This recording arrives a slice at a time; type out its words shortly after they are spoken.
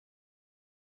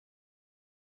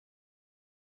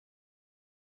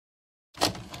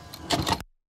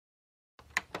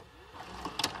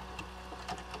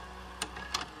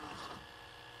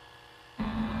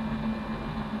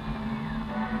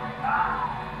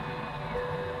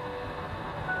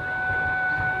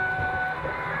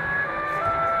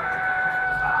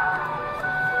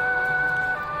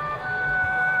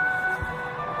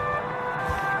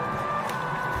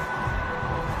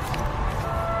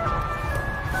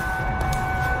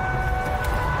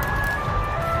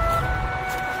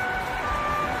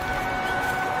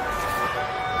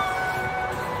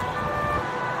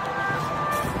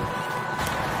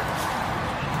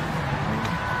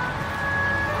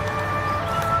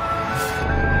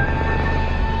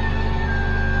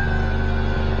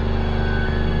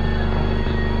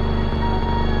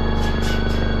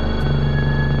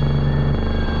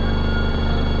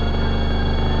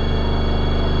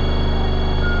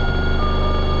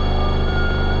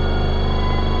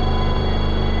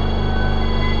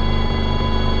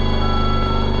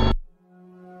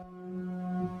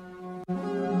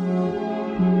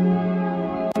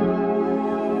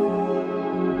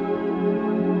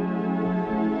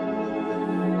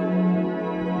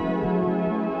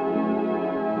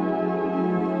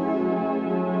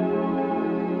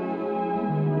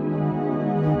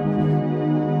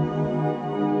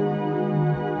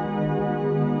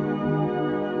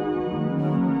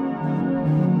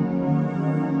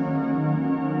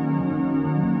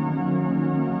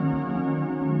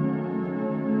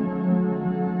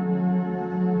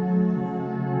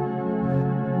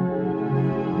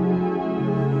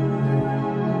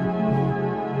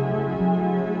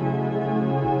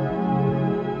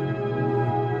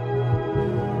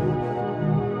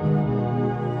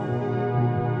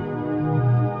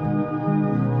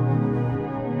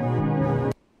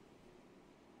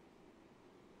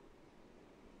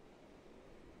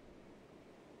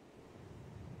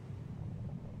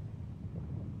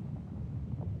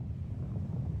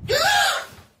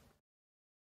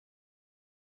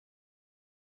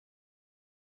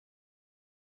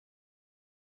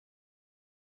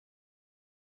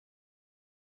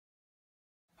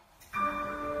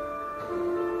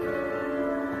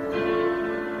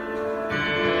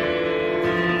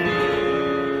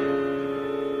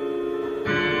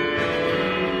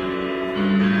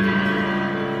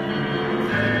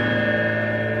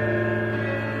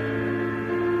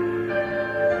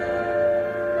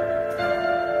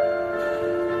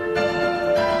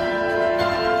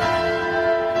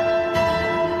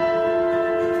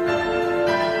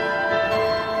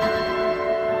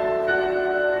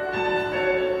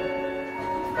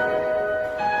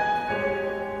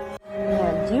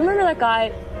that guy,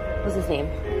 what's his name?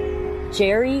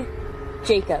 Jerry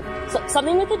Jacob.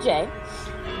 Something with a J.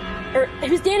 Or,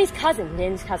 it was Danny's cousin.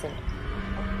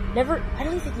 Never, I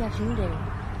don't even think he actually knew Danny.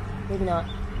 Maybe not.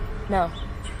 No.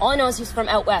 All I know is he's from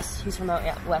out west. He's from out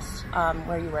west,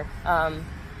 where you work.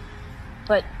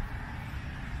 But,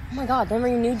 oh my god, never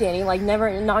even knew Danny. Like,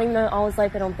 never, not even all his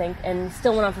life, I don't think. And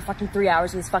still went on for fucking 3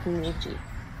 hours with his fucking Nietzsche.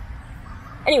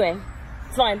 Anyway,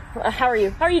 it's fine. How are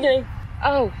you? How are you doing?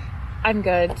 Oh, I'm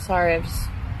good. Sorry,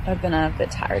 I've been a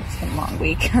bit tired. It's been a long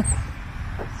week.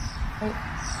 Wait,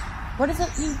 what is it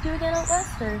you do again out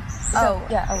west? Or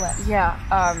out west. Yeah,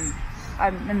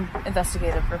 I'm an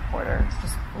investigative reporter.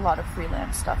 Just a lot of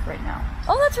freelance stuff right now.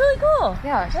 Oh, that's really cool.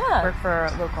 Yeah, I work for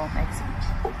a local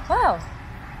magazine. Wow,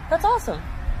 that's awesome.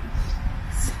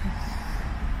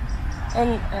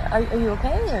 And are you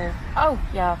okay? Or? Oh,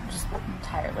 yeah, I'm just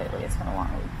tired lately. It's been a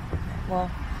long week. Well,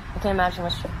 I can't imagine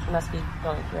what you must be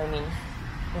going through. I mean,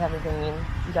 with everything, I mean,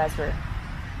 you guys were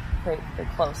very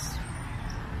close.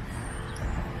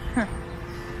 Huh.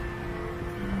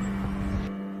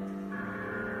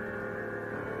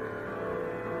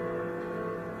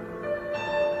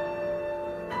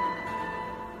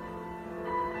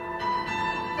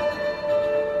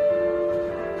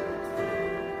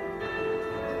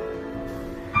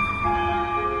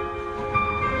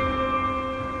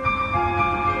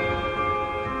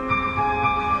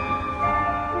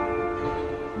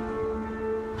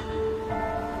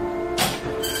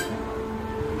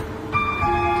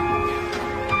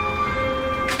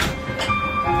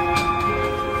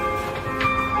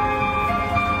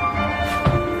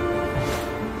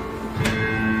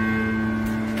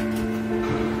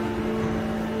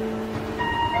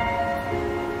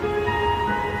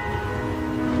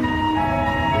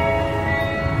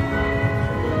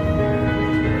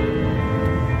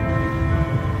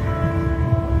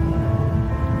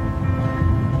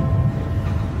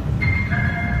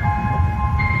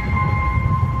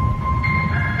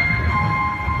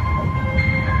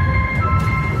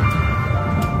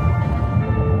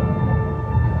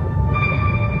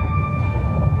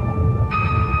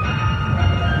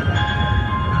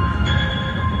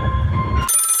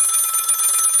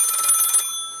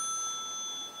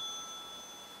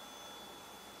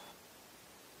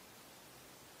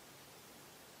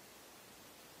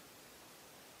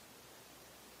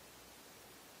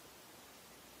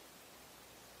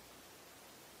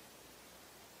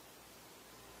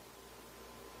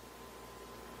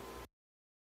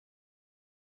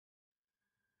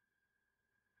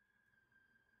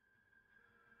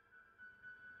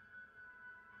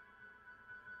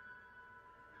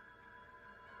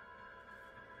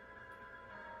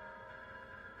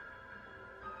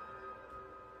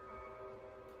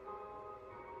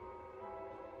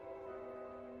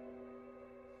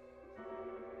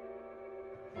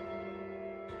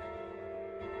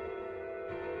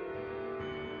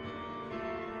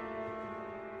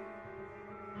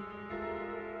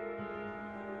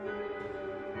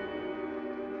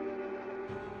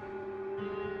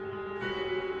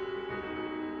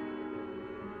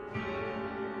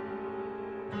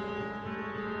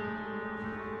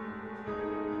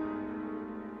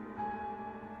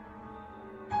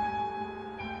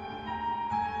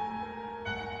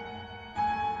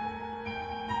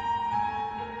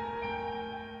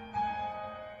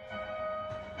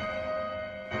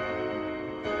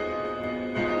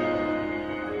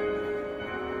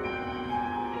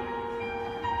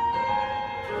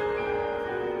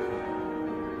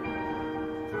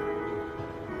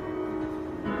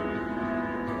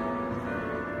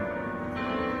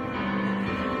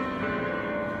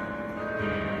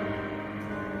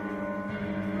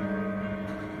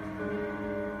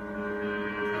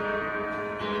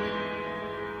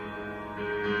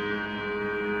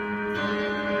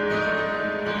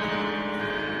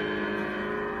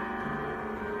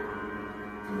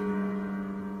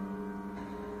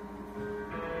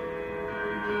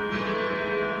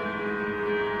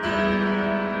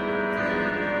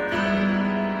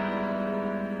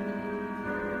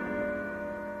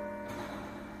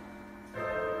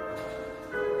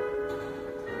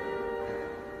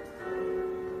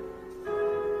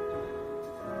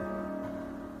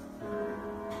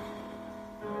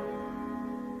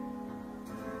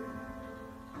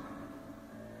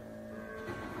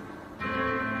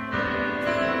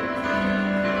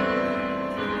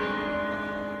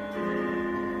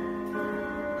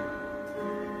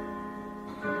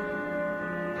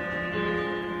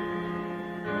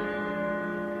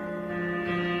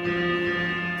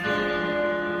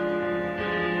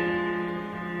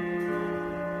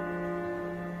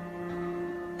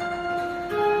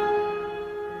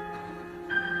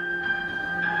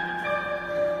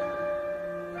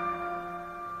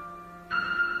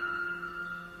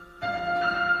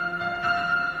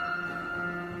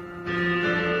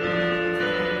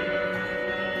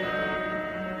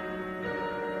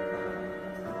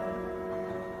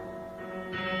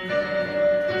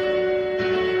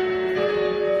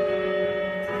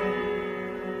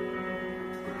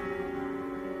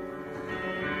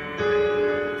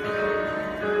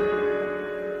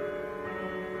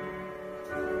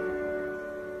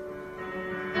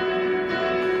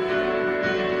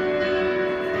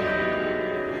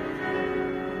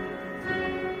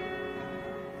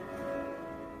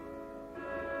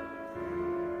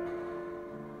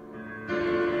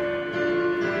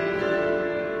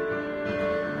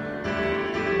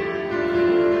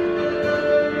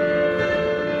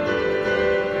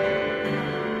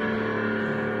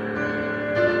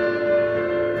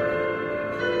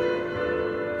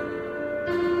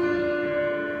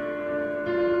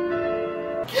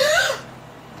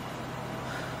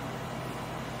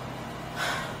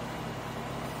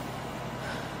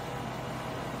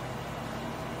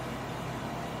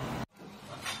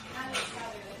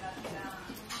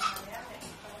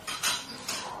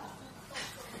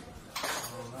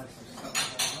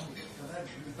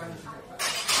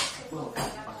 Well,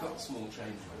 I've got a small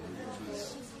change money, which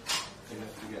was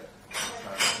enough to get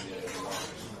back to the end of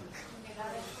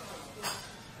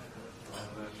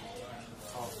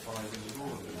half 5 in the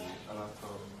morning, and I've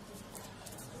got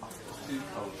too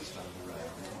cold to stand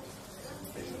around.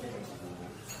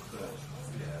 But,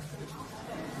 yeah.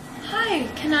 Hi,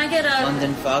 can I get a...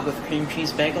 London fog with cream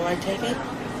cheese bagel, I take it?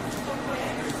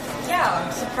 Yeah,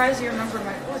 I'm surprised you remember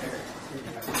my order.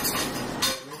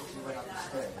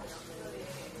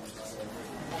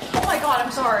 Oh my god,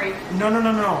 I'm sorry. No.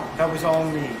 That was all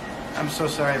me. I'm so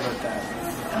sorry about that.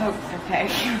 Oh, okay.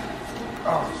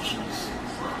 Oh, jeez.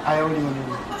 I owed you a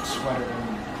new sweater.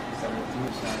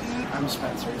 And I'm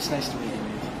Spencer. It's nice to meet you.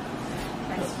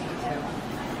 Nice to meet you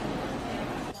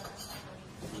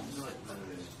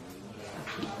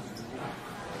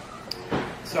too.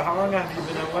 So how long have you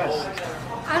been out west?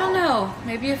 I don't know,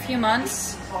 maybe a few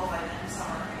months.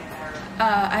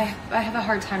 I have a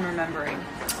hard time remembering.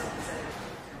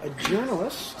 A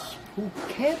journalist who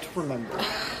can't remember.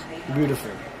 Beautiful.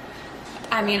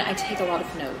 I mean, I take a lot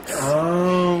of notes.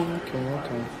 Oh,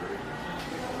 okay.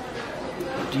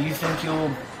 Do you think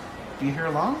you'll be here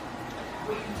long?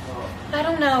 I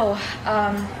don't know.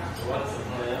 I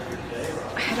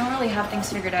don't really have things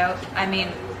figured out. I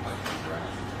mean,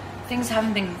 things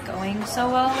haven't been going so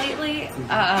well lately.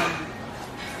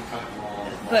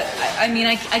 But I mean,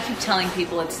 I keep telling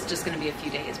people it's just going to be a few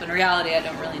days, but in reality, I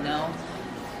don't really know.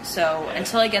 So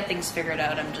until I get things figured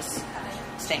out, I'm just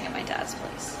staying at my dad's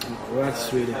place. Well, that's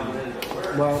sweet of you.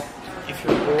 Well, if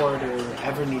you're bored or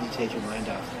ever need to take your mind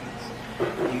off things,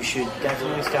 you should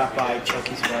definitely stop by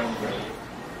Chucky's Bar and Grill.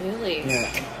 Really? Yeah,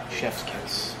 chef's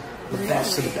kiss. The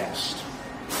best of the best.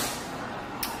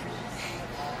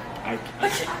 I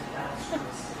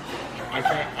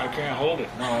can't hold it.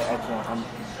 No, I can't.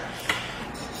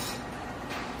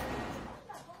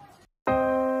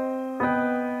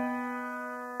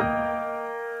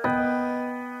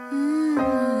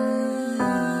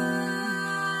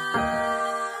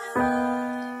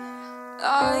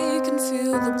 I can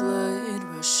feel the blood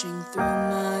rushing through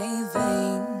my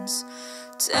veins.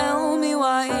 Tell me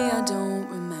why I don't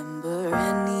remember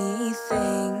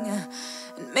anything.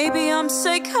 And maybe I'm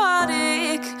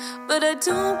psychotic, but I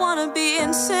don't wanna be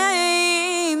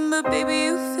insane. But baby,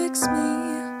 you fix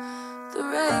me the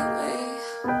right way.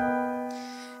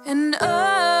 And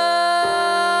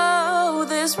oh,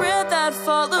 this red that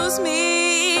follows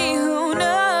me. Who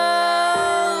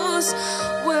knows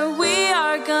where we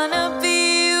are gonna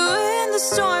be when the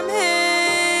storm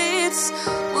hits?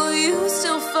 Will you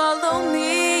still follow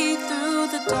me through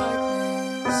the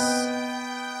darkness?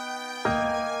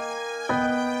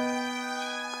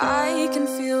 I can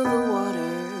feel the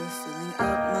water filling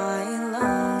up my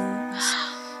lungs.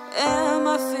 Am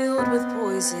I filled with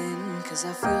poison? 'Cause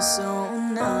I feel so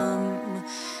numb.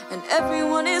 And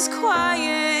everyone is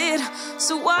quiet,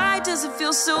 so why does it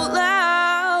feel so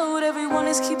loud? Everyone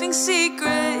is keeping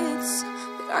secrets,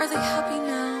 but are they happy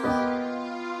now?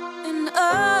 And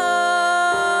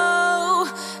oh,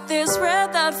 there's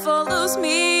red that follows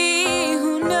me.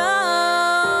 Who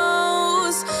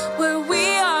knows where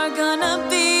we are gonna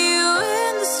be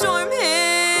when the storm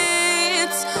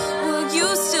hits? Will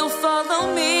you still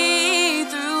follow me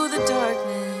through the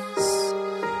darkness?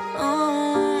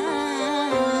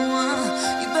 Oh,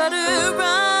 you better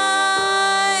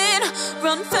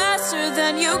run faster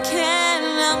than you can.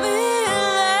 I'm in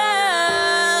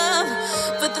love,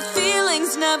 but the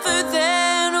feeling's never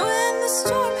there when the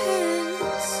storm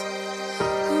hits.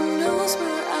 Who knows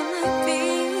where I might be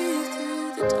through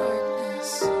the darkness?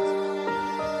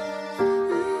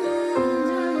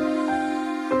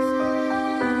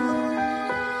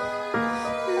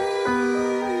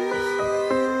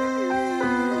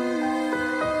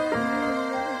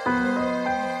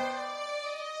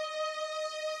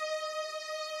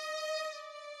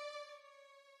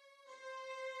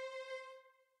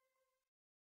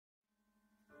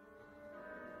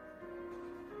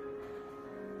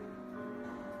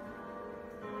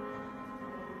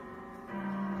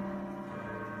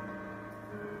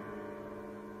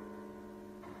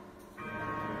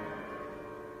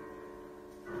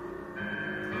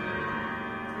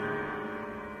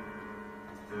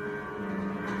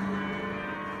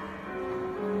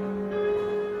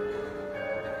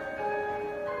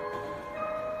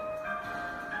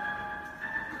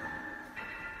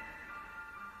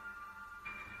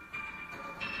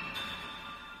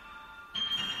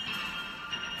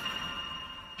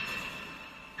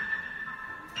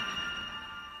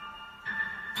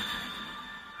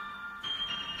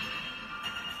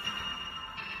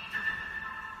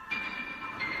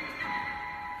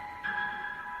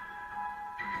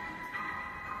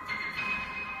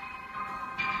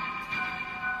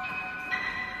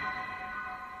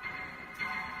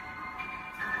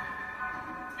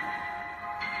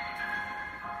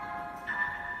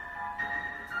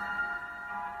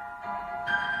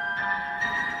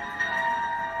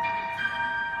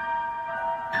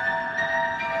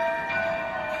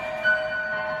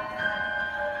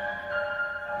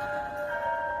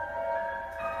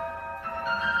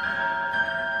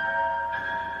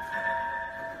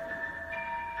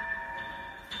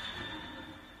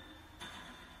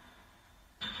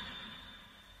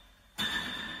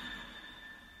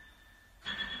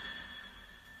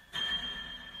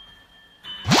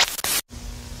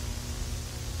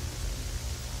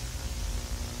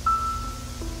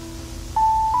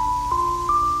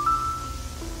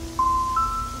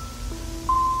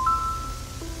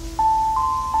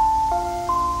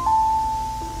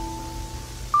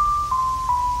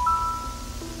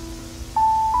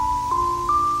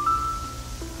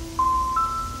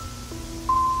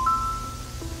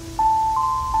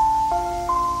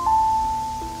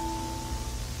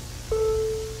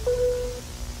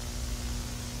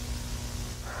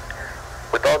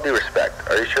 all due respect,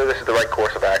 are you sure this is the right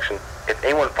course of action? If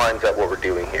anyone finds out what we're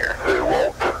doing here... They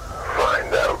won't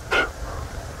find out.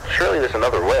 Surely there's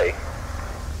another way.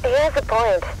 He has a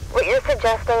point. What you're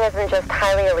suggesting isn't just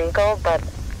highly illegal, but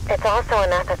it's also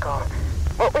unethical.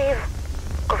 What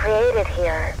we've created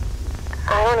here,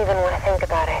 I don't even want to think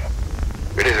about it.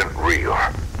 It isn't real.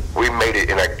 We made it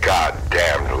in a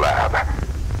goddamned lab.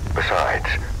 Besides,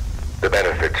 the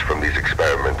benefits from these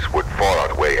experiments would far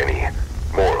outweigh any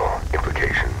moral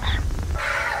implications.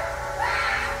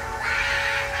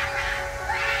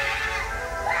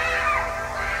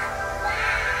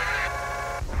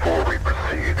 Before we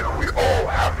proceed, we all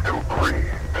have to agree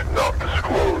to not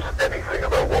disclose anything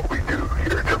about what we do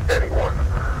here to anyone.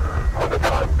 When the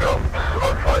time comes,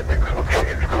 our findings will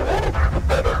change the world for the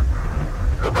better.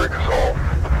 They'll bring us all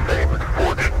the fame and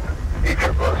fortune each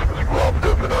of us was robbed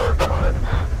of in our times.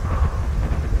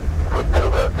 But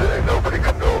until that day, nobody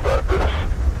can know about this.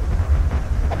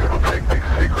 It'll take these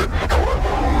secrets to us.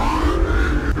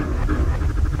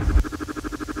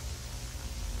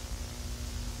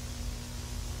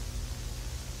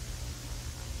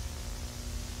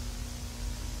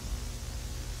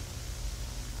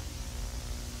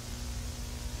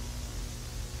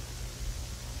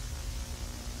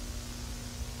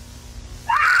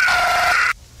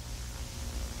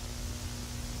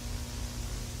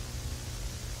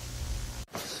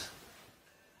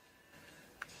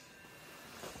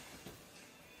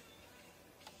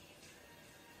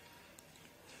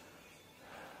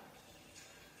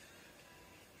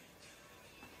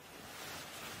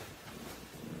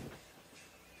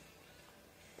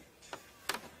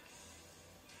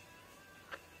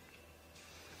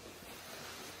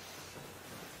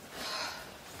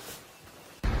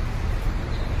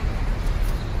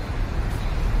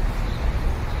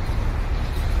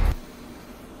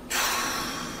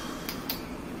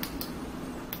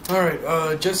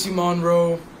 Alright, Jesse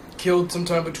Monroe killed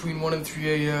sometime between 1 and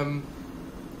 3 a.m.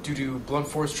 due to blunt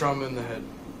force trauma in the head.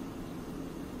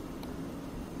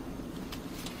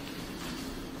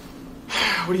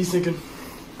 What are you thinking?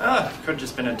 Could have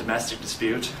just been a domestic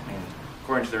dispute. I mean,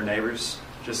 according to their neighbors,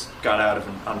 just got out of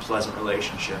an unpleasant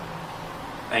relationship.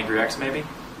 Angry ex, maybe?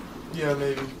 Yeah,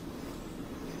 maybe.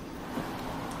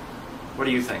 What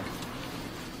do you think?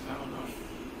 I don't know.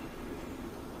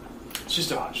 It's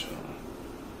just a hunch. I don't know.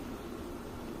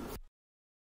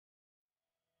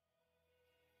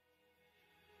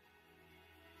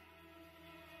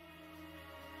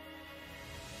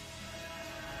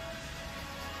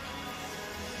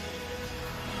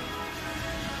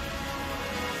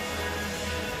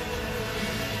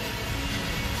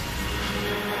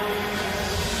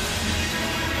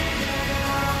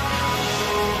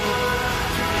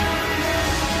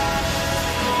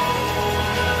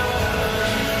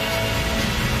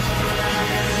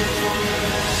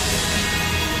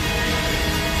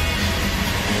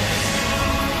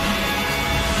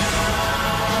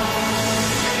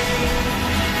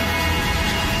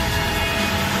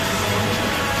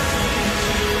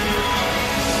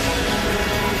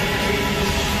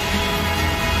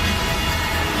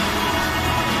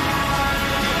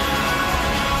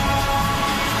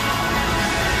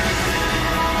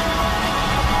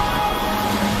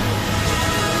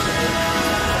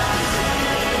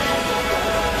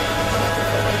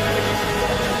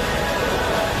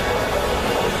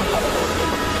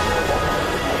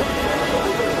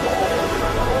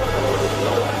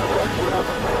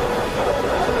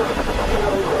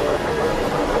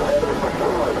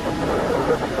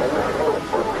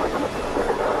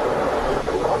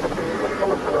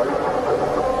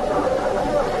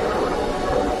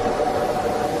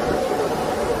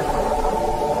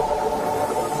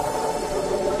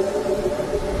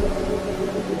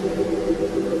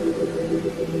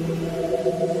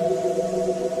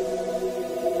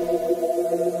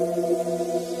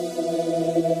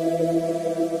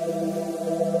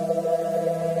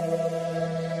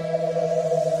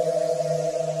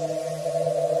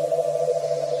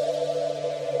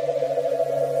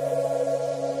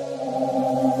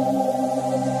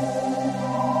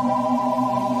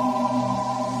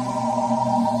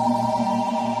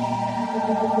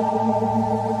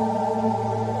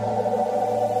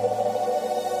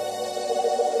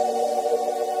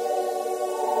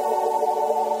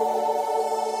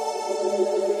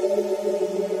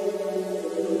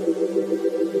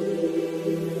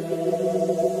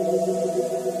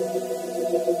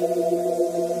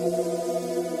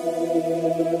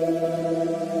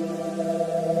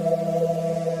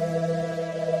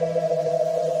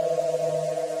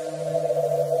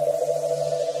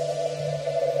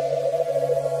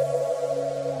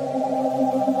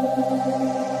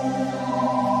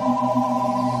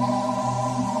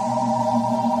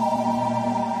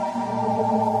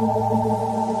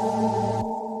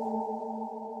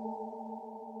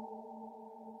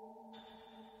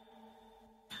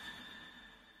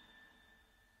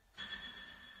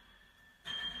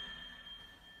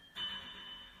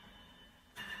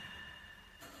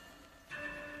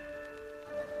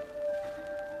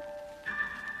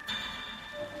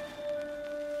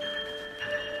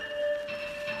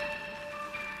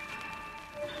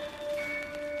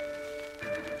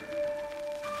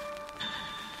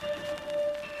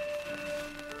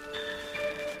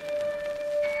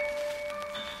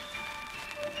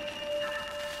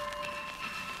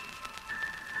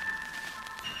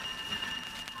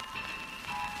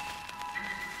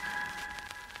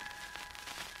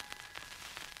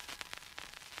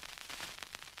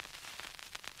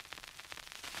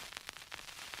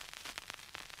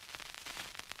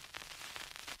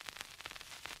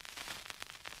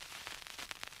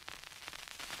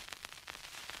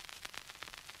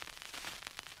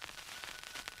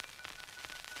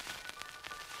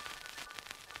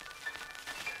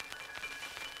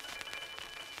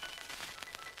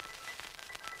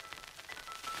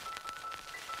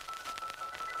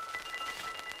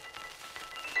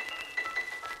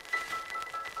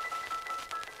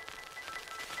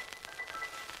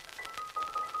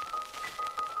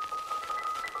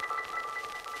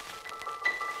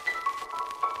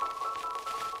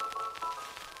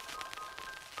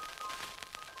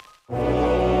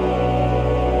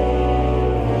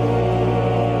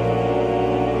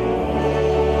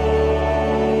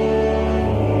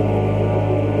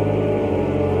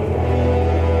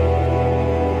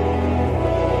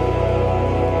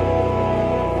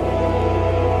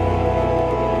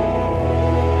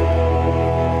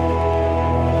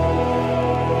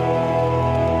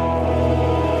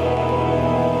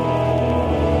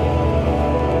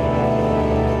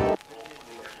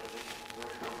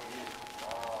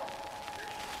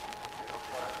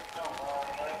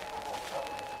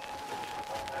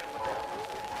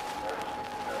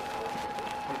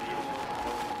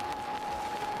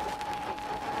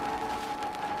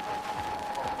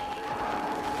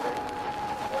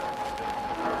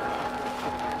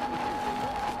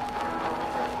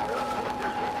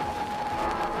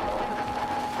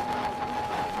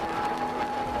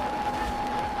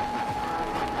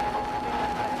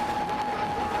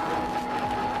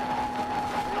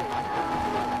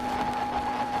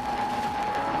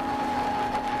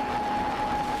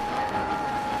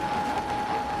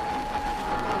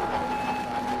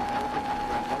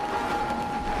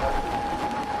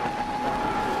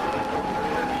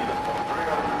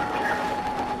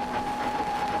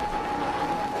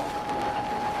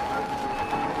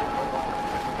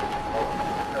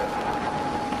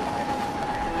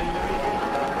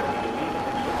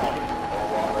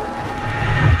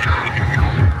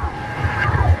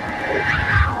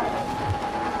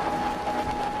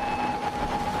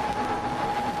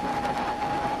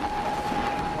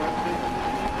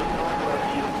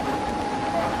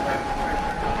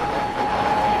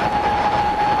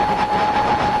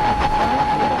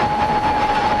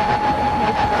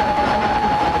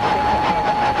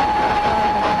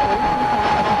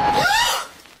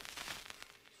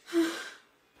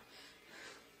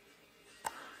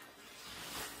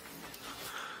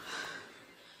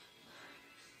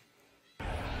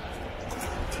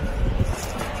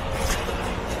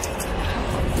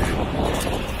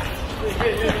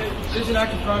 There's an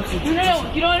active crime scene.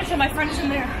 No, you don't understand. My friend is in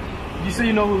there. You say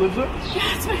you know who lives there?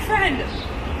 Yeah, it's my friend. Is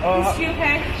she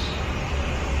okay?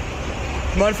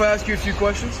 Mind if I ask you a few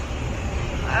questions?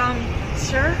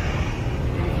 Sure.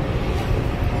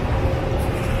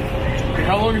 Okay,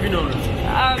 how long have you known her?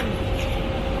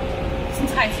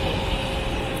 Since high school.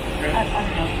 Okay. I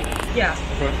don't know. Yeah.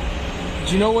 Okay.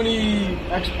 Do you know any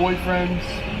ex-boyfriends?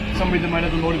 Somebody that might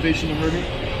have a motivation to murder?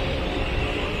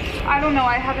 I don't know.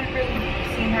 I haven't really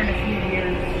seen her in a few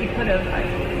years. She could have.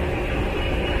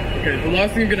 Okay, the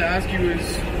last thing I'm gonna ask you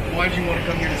is, why did you want to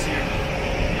come here to see her?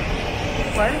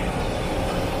 What?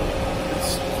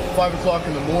 It's 5 o'clock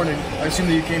in the morning. I assume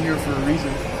that you came here for a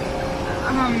reason.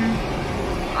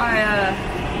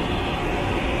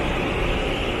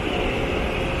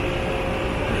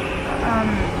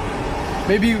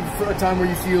 Maybe for a time where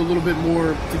you feel a little bit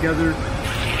more together.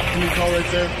 Can you call right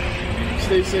there?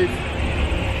 Stay safe.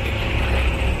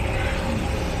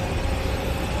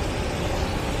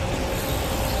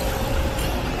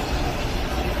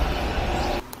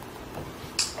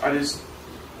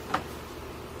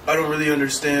 I don't really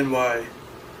understand why.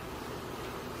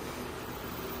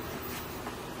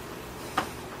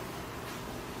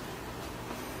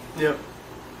 Yep.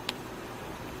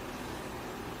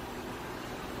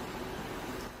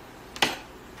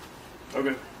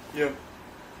 Okay, yeah.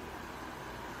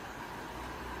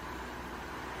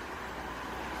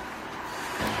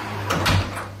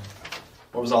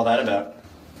 What was all that about?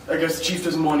 I guess the chief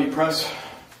doesn't want any press.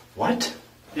 What?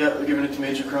 Yeah, they're giving it to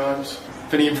major crimes.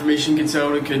 If any information gets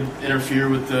out, it could interfere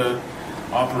with the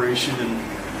operation and...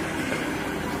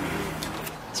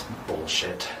 It's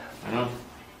bullshit. I know.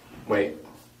 Wait,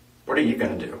 what are you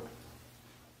gonna do?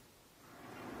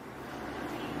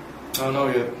 I don't know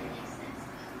yet.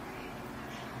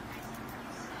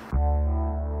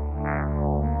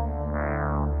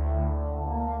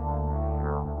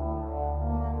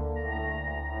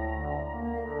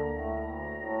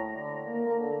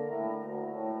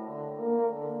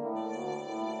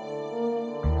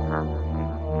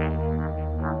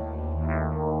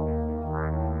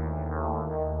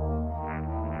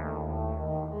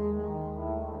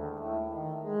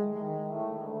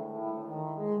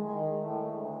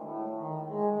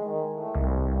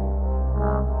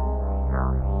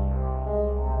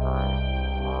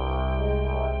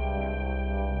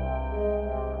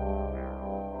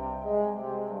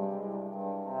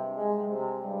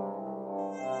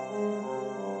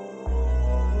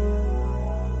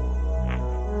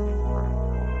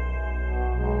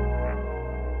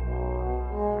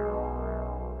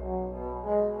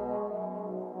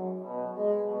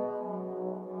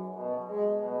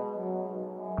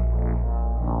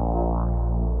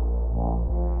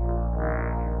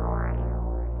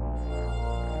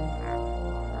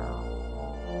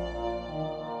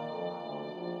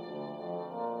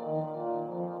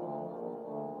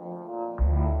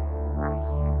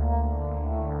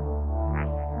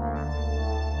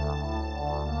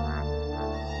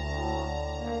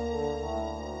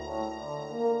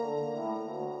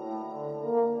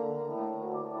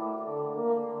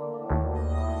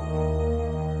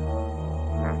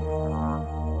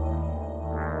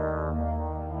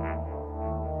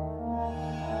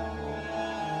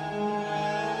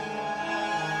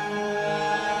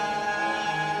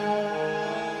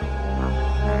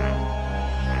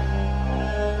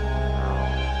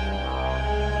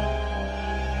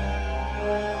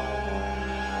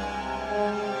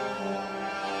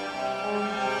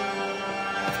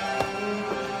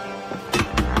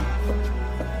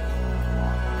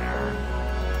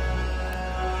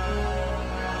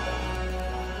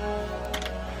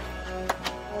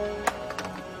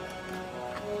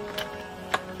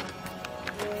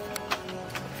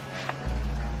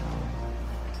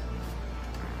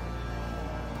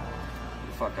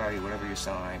 fuck are you? Whatever you're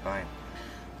selling, I ain't buying.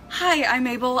 Hi, I'm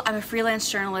Mabel. I'm a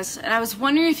freelance journalist, and I was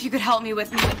wondering if you could help me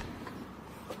with...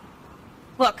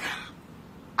 Look,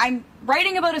 I'm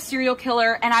writing about a serial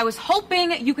killer, and I was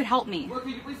hoping you could help me. Look,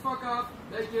 can you please fuck off?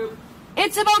 Thank you.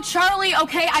 It's about Charlie,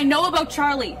 okay? I know about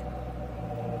Charlie.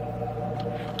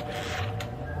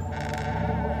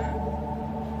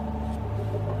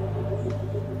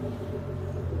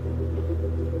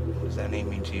 What does that name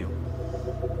mean to you?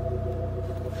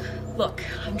 Look,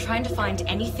 I'm trying to find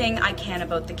anything I can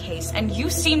about the case, and you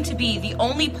seem to be the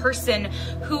only person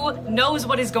who knows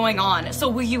what is going on. So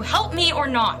will you help me or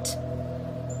not?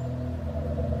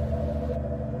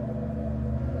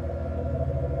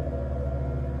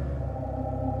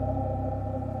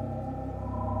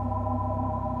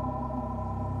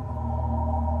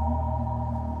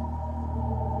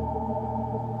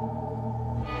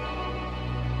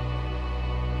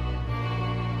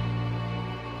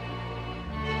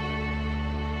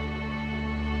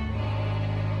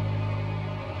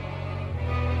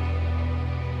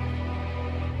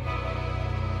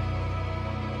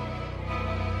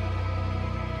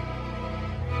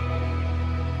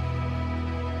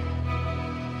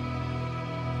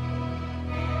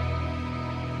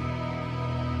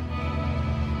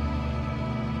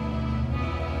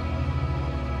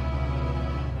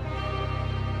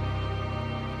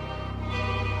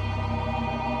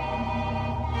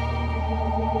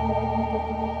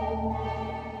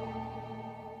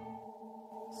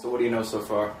 do you know so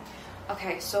far?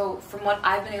 Okay, so from what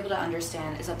I've been able to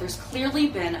understand is that there's clearly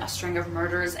been a string of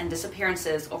murders and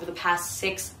disappearances over the past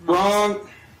 6 months. Wrong!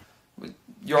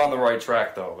 You're on the right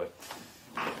track, though, but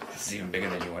this is even bigger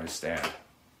than you understand.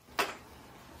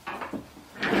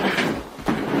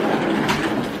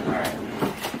 Alright.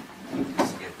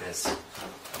 Let's get this.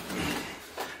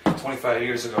 25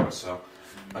 years ago or so,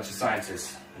 a bunch of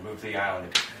scientists moved to the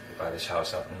island. They buy this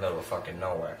house out in the middle of fucking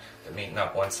nowhere. They're meeting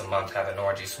up once a month, having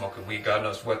orgies, smoking weed. God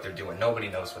knows what they're doing. Nobody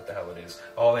knows what the hell it is.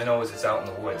 All they know is it's out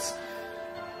in the woods.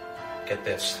 Get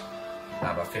this.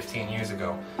 Now, about 15 years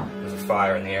ago, there was a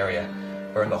fire in the area.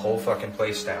 Burned the whole fucking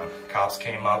place down. Cops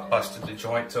came up, busted the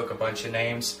joint, took a bunch of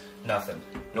names. Nothing.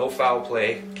 No foul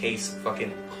play. Case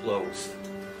fucking closed.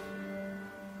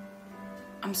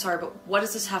 I'm sorry, but what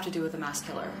does this have to do with the mass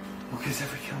killer? Well, because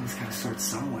every killing's gotta start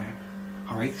somewhere.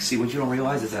 Alright? See, what you don't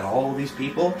realize is that all these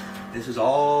people, this is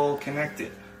all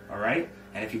connected. Alright?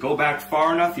 And if you go back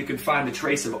far enough, you can find the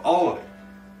trace of all of it.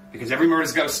 Because every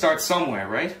murder's gotta start somewhere,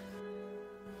 right?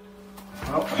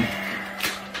 Well,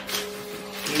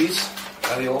 these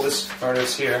are the oldest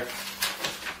murders here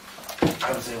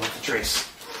I was able to trace.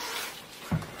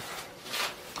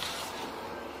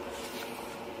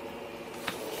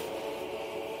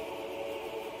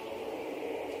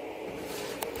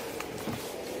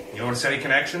 You notice any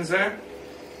connections there?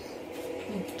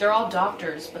 They're all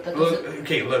doctors, but that doesn't...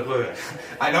 Look.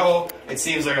 I know it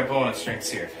seems like I'm pulling at strings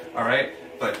here, alright?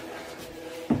 But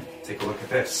take a look at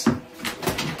this.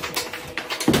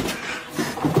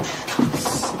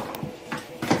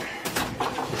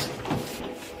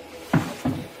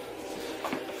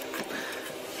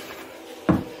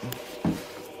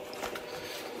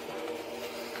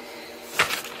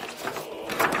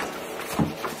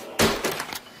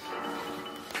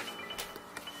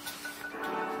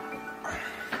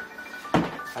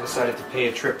 I decided to pay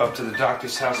a trip up to the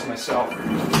doctor's house myself.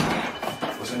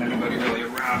 Wasn't anybody really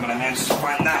around, but I managed to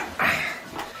find that.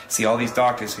 See, all these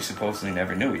doctors who supposedly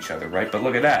never knew each other, right? But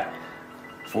look at that.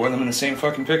 4 of them in the same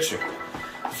fucking picture.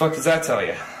 The fuck does that tell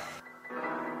you?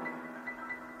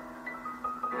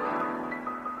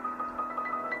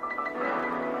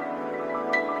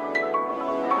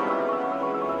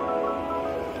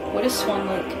 What is Swan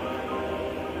Lake?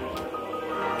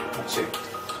 Let's see.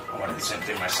 I wanted the same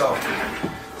thing myself,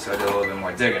 so I did a little bit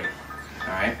more digging.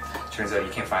 Alright? Turns out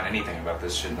you can't find anything about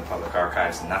this shit in the public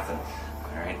archives, nothing.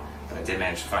 Alright? But I did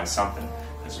manage to find something.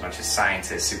 There's a bunch of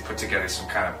scientists who put together some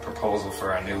kind of proposal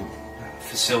for a new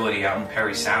facility out in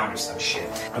Perry Sound or some shit.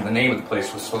 And the name of the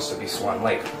place was supposed to be Swan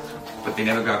Lake, but they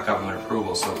never got government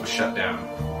approval, so it was shut down.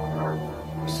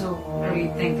 So, what do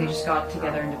you think? They just got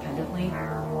together independently?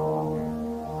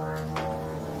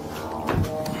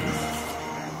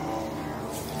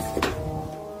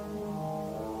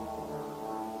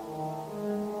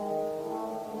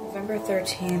 November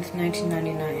 13th,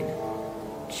 1999.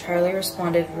 Charlie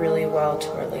responded really well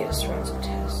to our latest rounds of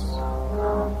tests.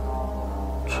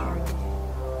 Charlie.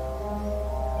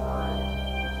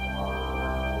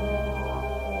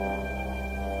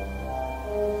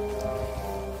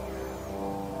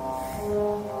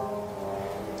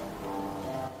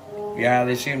 Yeah,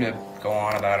 they seem to go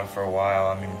on about him for a while.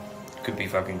 I mean, could be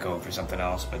fucking code for something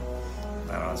else, but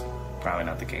I don't know, it's probably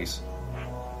not the case.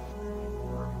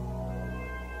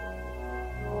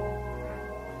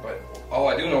 But all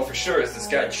I do know for sure is this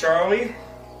guy Charlie,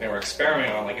 they were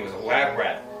experimenting on like he was a lab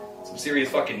rat. Some serious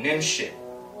fucking nin shit.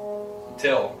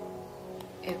 Until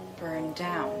it burned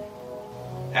down.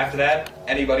 After that,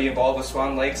 anybody involved with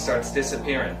Swan Lake starts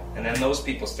disappearing. And then those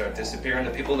people start disappearing,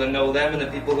 the people that know them and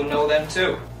the people who know them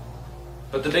too.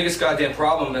 But the biggest goddamn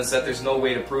problem is that there's no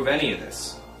way to prove any of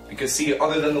this. Because see,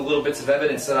 other than the little bits of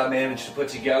evidence that I managed to put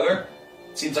together,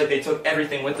 it seems like they took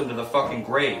everything with them to the fucking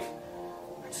grave.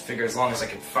 I just figure as long as I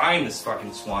could find this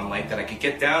fucking Swan Lake that I could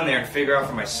get down there and figure out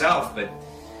for myself, but...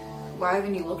 Why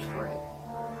haven't you looked for it?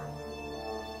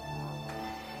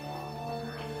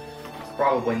 There's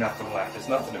probably nothing left. There's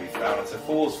nothing to be found. It's a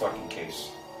fool's fucking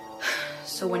case.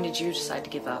 So when did you decide to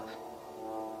give up?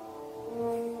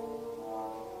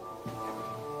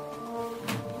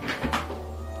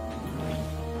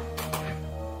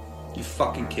 You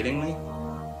fucking kidding me?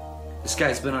 This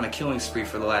guy's been on a killing spree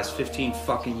for the last 15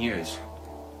 fucking years.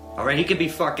 Alright, he could be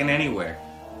fucking anywhere.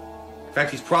 In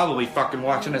fact, he's probably fucking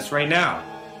watching us right now.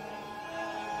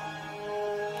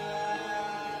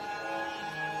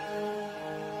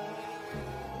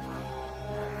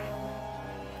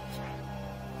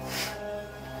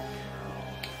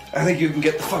 I think you can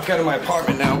get the fuck out of my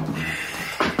apartment now.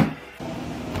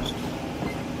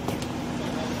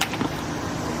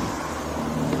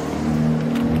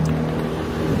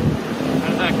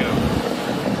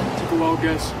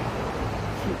 guess.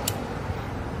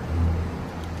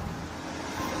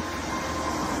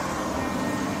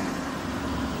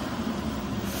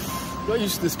 I'm not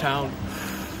used to this town.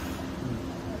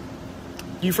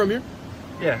 You from here?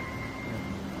 Yeah.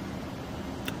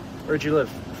 Where'd you live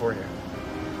before here?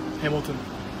 Hamilton.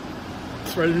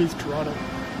 It's right underneath Toronto.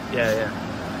 Yeah.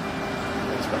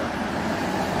 That's better.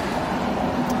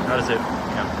 How does it,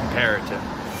 compare to?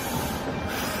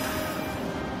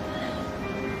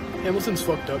 Hamilton's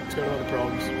fucked up. It's got a lot of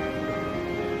problems.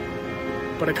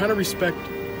 But I kind of respect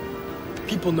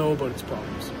people know about its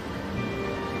problems.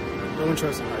 No one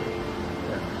tries to hide it.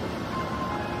 Yeah.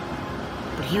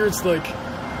 But here it's like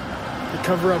they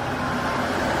cover up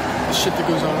the shit that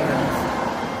goes on underneath.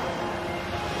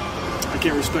 I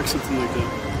can't respect something like that.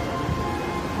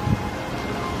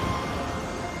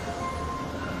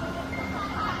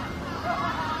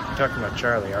 You're talking about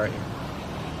Charlie, aren't you?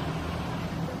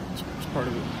 It's part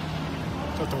of it.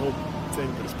 It's not the whole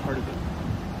thing, but it's part of it.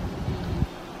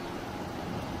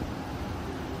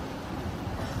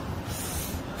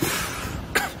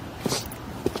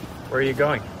 Where are you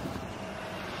going?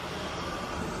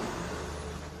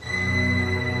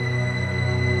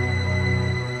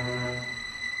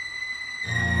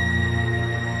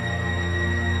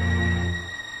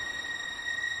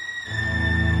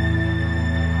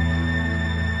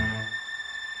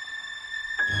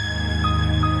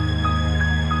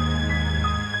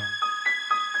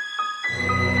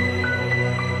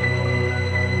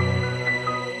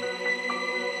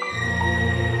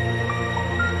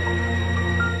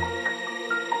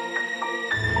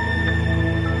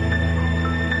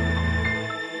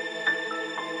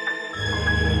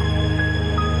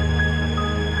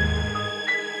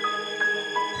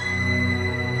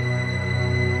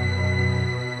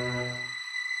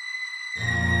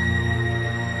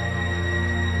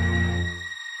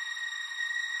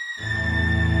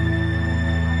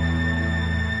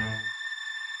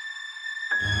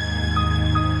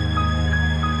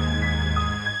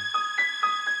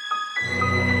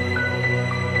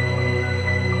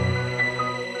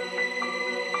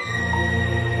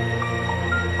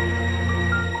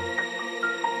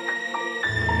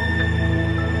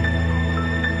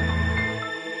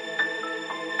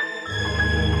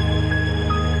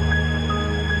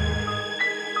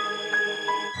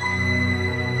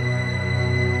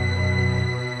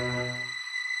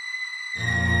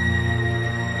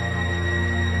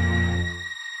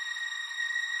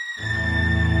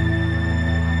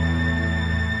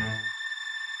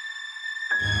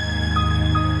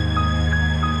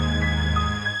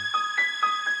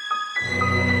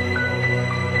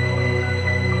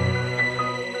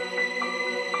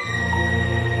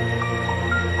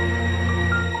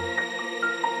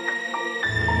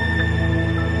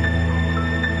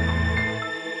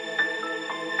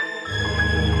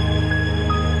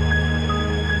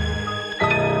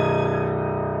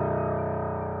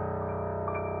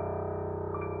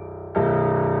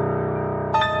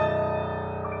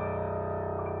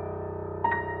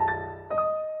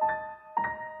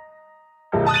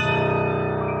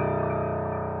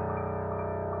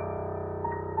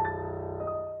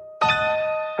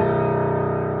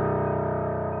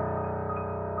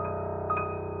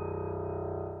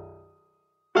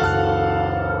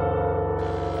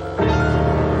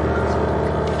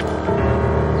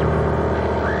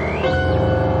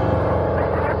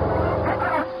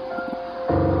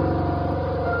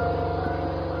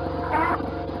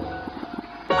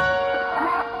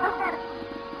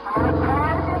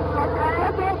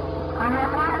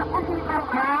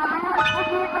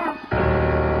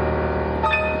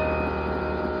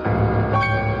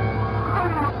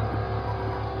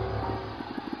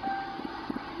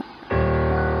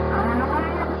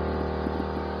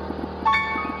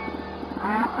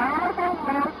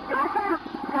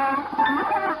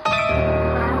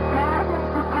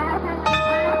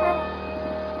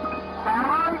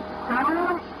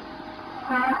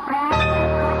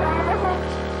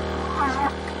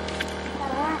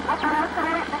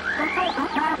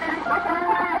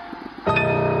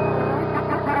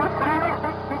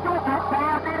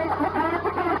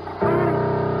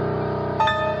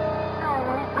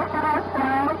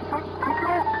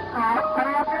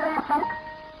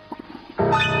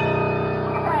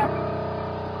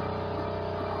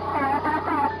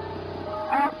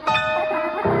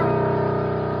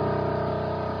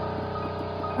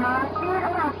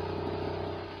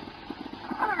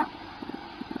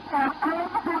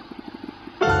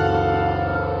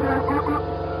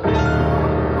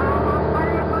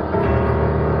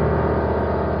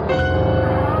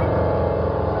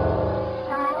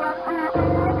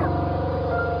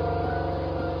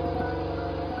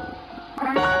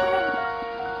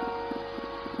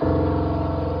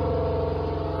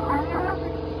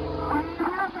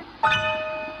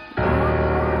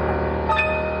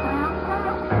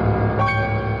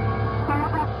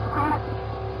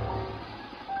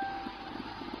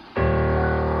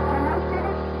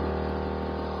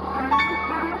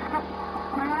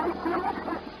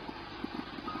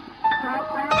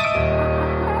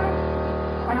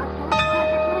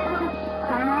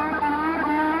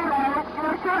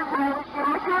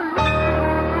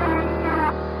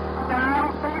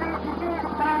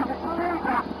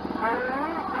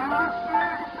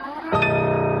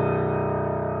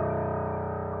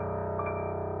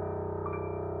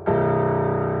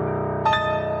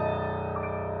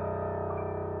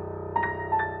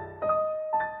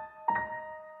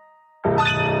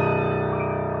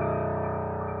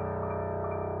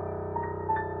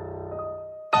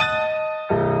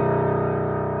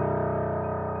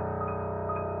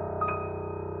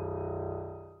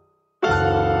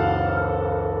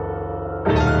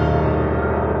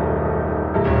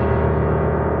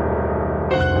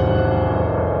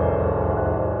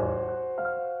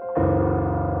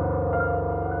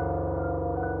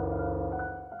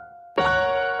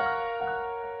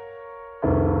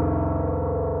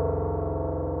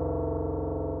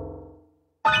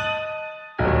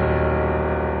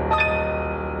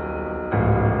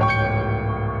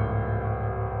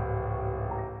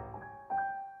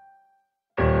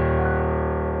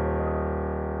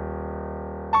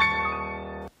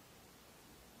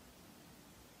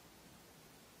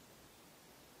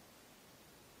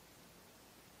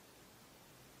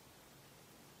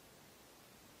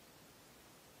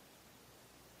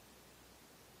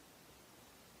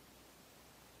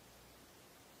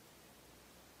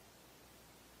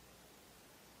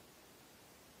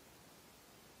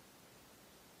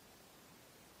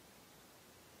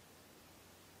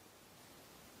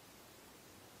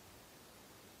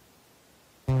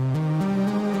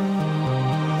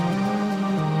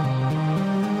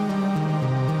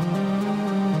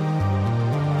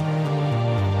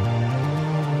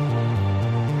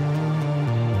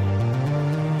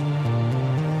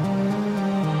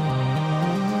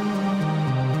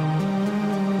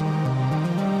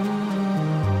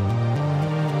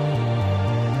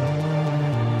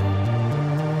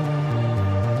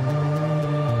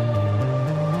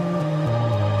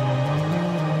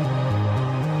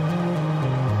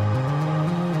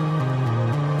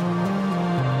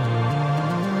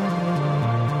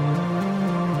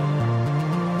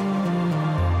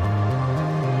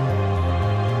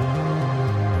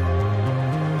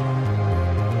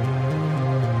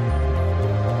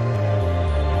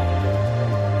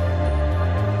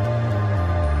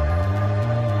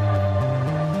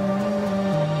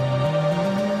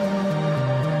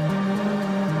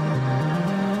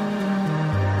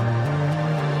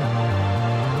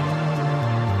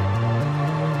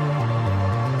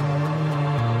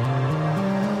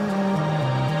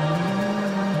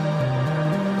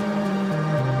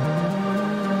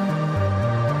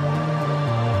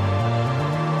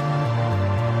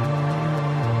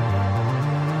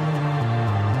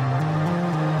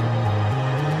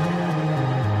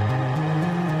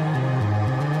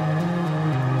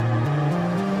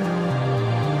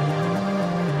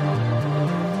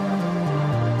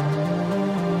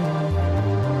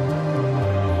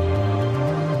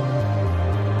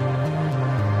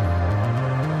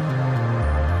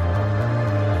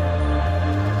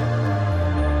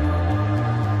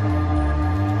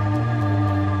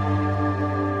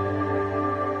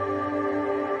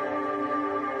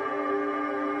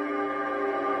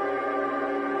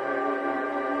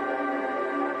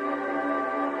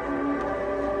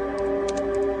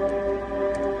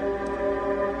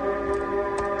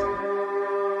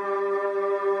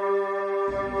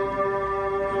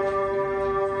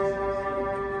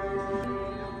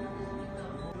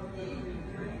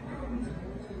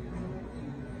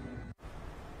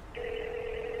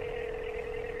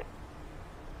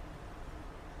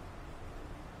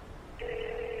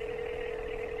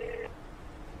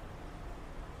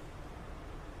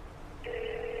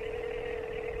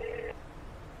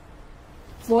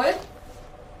 Lloyd?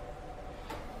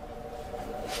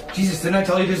 Jesus, didn't I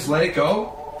tell you to just let it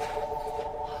go?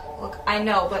 Look, I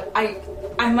know, but I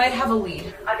might have a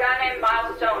lead. A guy named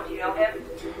Miles Stone, do you know him?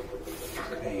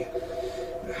 Hey.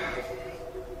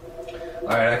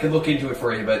 Alright, I can look into it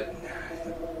for you, but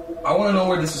I want to know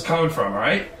where this is coming from,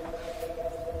 alright?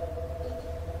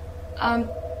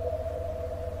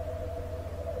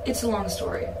 It's a long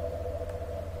story.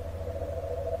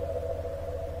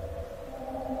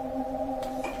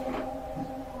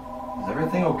 Is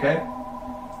everything okay?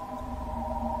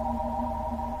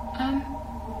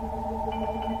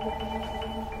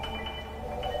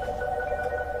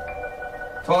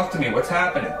 Talk to me, what's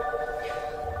happening?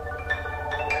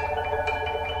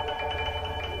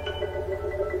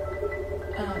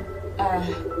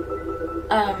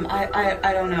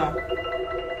 I don't know.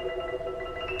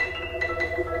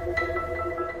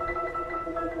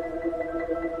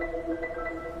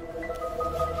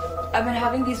 I've been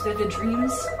having these vivid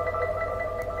dreams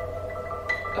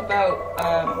about,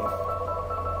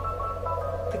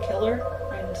 the killer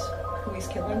and who he's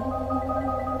killing.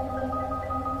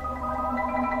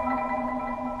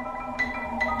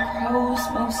 Crows,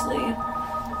 mostly.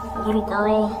 A little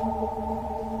girl.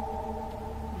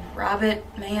 Rabbit,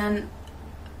 man.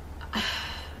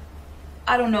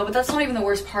 I don't know, but that's not even the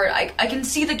worst part. I can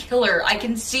see the killer. I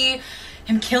can see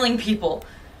him killing people.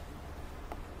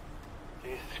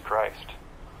 Jesus Christ.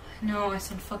 No, I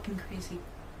sound fucking crazy.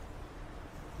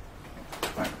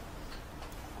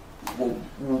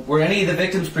 Were any of the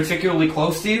victims particularly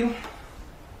close to you?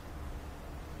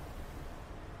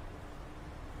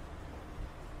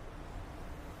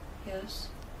 Yes.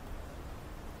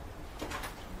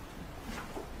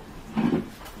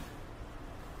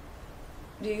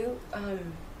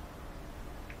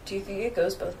 Do you think it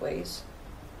goes both ways?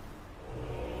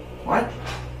 What?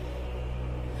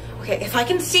 Okay, if I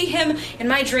can see him in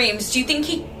my dreams, do you think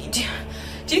he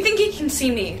can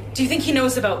see me? Do you think he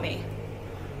knows about me?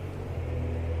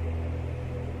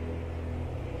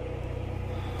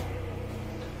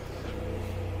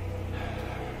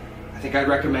 I think I'd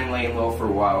recommend laying low for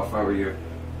a while if I were you.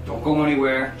 Don't go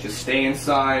anywhere, just stay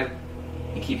inside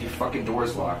and keep your fucking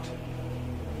doors locked.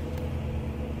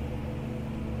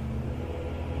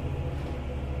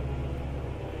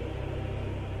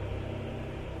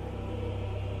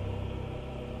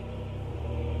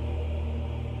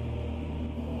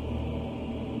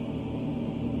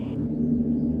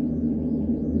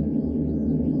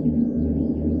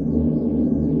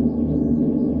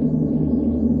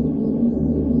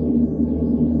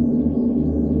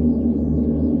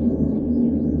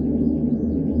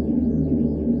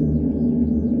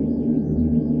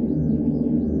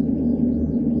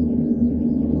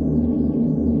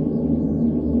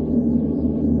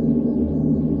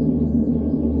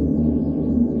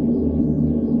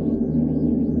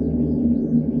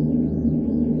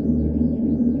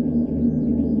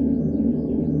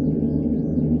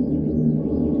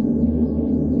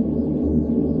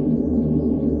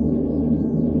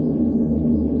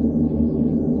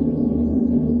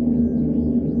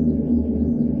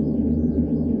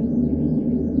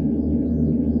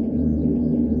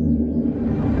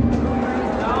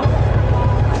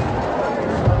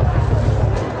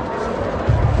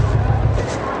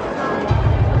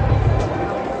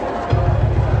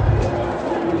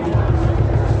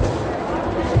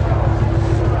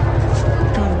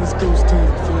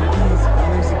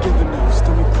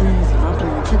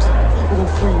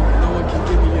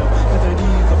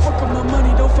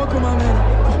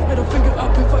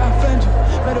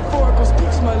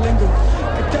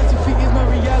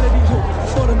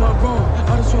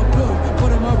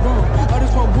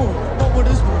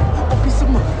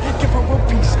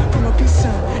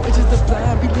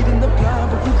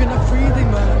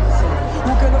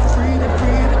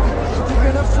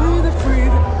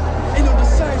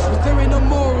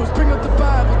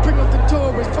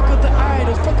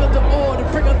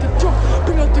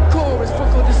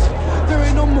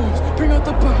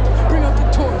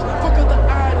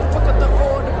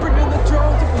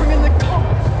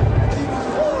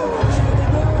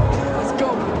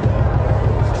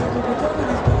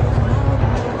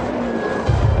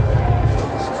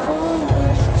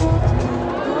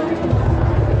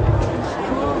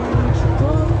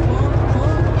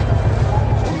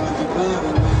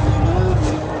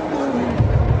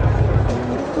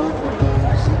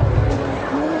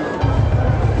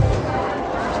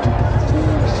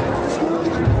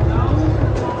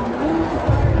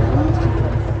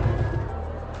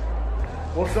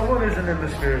 Someone isn't in the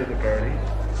spirit of the party.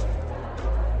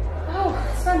 Oh,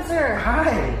 Spencer.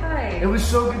 Hi. Hi. It was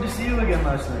so good to see you again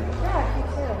last night. Yeah, you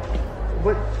too.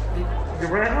 What? You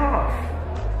ran off.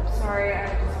 Sorry, I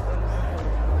just...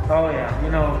 Oh yeah,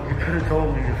 you could have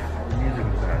told me if the music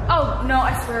was bad. Oh, no,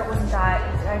 I swear it wasn't that.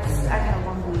 I had a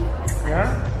long week. Yeah?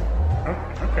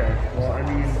 Okay. Well, I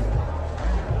mean...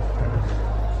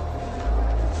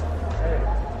 Hey.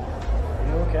 Are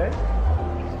you okay?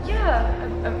 Yeah,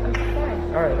 I'm fine.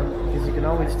 Alright, because you can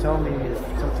always tell me if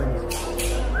something's...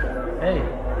 Hey,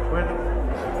 where the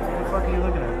fuck are you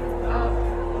looking at?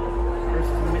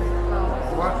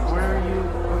 What? Where are you?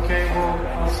 Okay, well,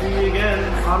 I'll see you again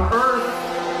on Earth.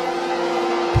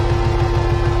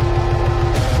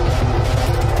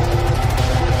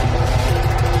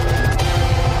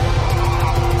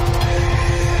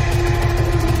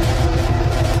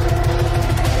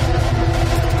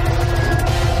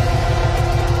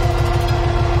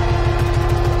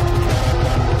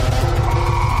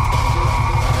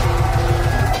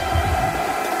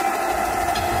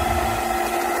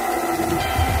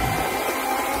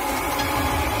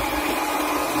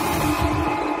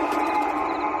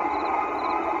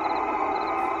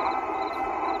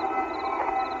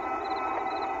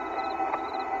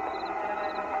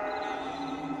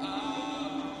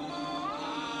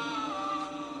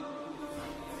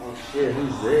 Shit,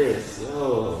 who's this?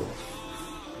 Yo.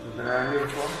 You been around here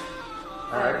before?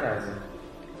 I recognize him.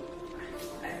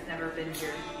 I've never been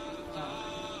here.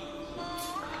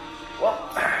 Well,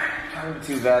 I'm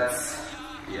 2 vets.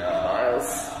 Yeah. Miles.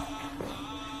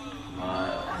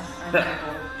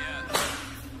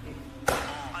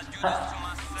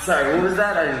 Sorry, what was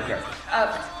that? I didn't catch it.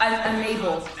 I'm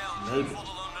Mabel. Mabel.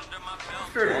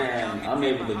 Damn, I'm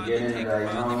able to get into that,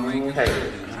 you know what I mean? Hey,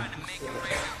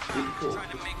 cool.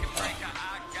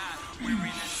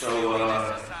 So,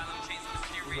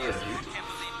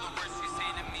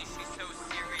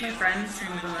 My friends,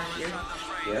 some of them are here.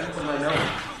 Yeah, what am I know?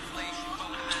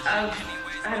 I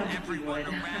don't think we would.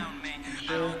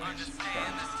 Sure.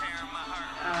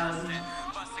 I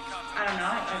don't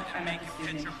know. I met the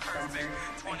student named Spencer.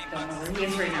 I don't know where he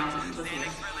is right now.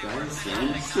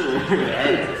 Spencer?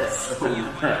 Yes.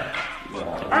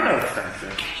 I know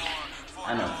Spencer.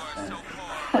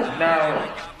 Now,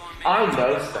 I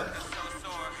know Spencer.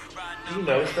 Do you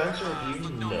know Spencer or do you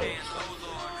know Spencer?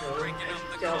 I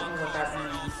don't know what that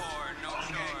means.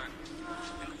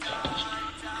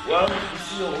 Well, you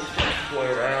see old Spencer boy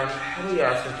around, and we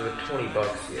asked him for the $20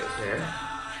 he has here.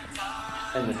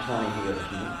 And the 20 he owes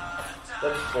me.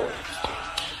 That's 4.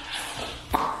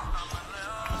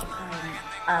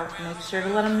 I'll make sure to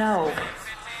let him know.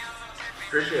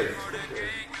 Appreciate it.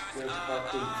 Good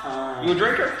fucking time. You a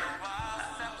drinker?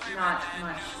 Not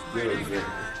much. Good.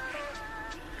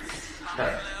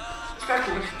 Hey.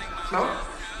 Special. Smoke?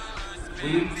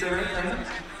 Weed, cigarette, anything?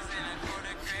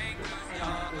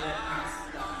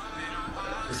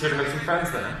 Just here to make some friends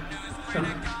then.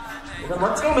 Well, then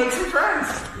let's go make some friends.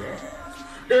 Yeah.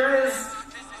 There is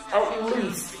at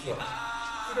least one.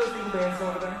 See those big bands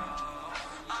over there?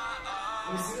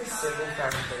 You see a single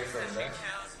family face over there?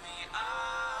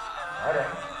 I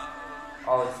don't.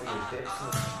 All I see is dicks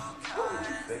and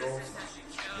big old stuff.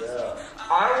 Yeah.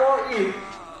 I want you to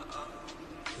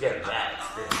get that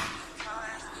experience.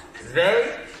 They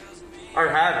are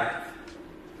having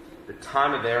the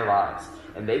time of their lives.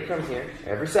 And they come here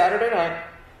every Saturday night.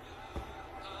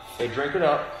 They drink it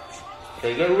up.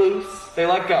 They get loose. They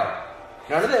let go.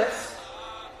 None of this.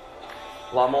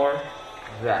 A lot more of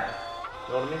that.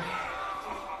 You know what I mean?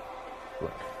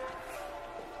 Look.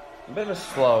 I'm a bit of a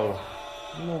slow.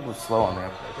 I'm a little bit slow on the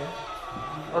uptake, okay?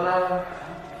 Well,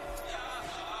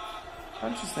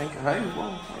 I'm just thinking, hey,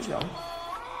 well, there you go.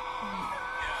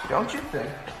 Don't you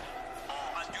think?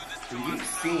 You've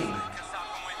seen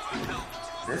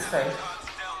this face,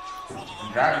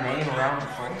 that name around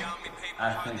before?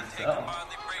 I think so.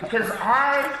 Because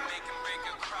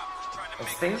as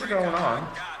things are going on,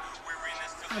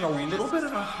 I'm having a little bit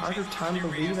of a harder time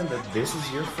believing that this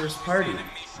is your first party.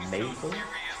 Maple?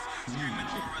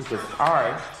 Because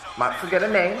I might forget a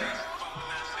name.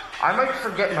 I might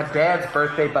forget my dad's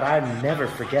birthday, but I never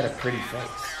forget a pretty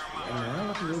face. And when I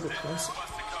look a little bit closer,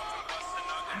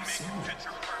 I'm seeing it.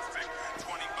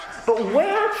 But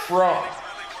where from?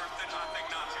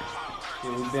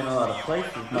 Yeah, we've been a lot of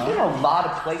places, We've man. been a lot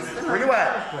of places. Where you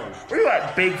at? Where you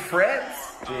at, Big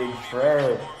Fred's? Big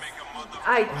Fred.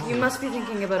 You must be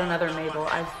thinking about another Mabel.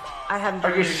 I haven't.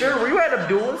 Are you sure? Were you at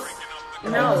Abdul's?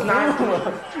 No.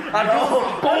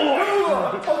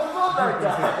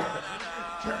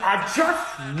 I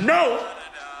just know.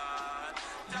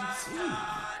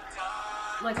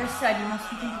 Like I said, you must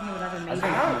be thinking about other Mabel.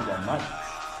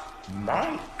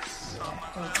 Mike.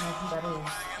 Don't know who that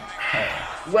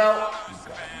is. Well,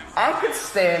 I could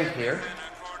stand here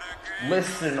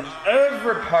listing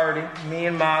every party me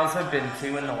and Miles have been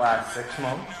to in the last 6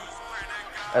 months.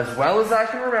 As well as I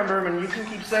can remember them, and you can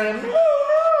keep saying, no,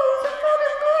 it's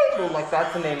another label, like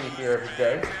that's a name you hear every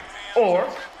day. Or,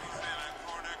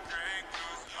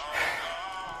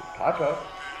 pop up,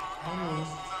 tell me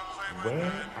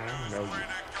where I know you.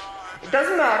 It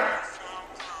doesn't matter.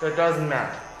 It doesn't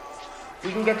matter.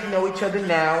 We can get to know each other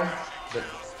now, but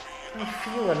I'm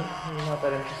feeling I'm not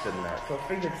that interested in that, so I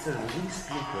figured it's at least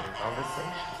be a good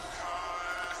conversation.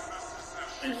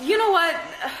 You know what?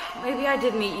 Maybe I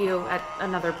did meet you at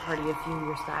another party a few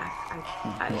years back.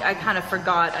 I kind of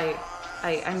forgot.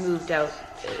 I moved out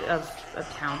of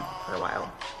town for a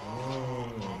while.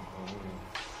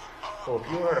 Well, if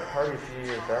you were at a party a few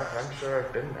years back, I'm sure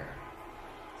I've been there.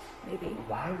 Maybe.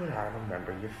 Why would I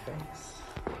remember your face?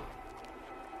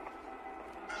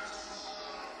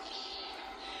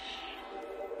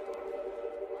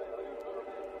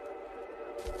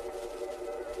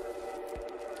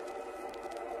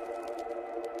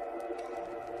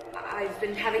 I've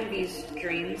been having these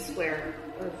dreams where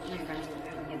my friends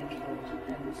are getting killed,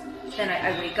 and then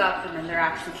I wake up and then they're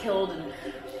actually killed in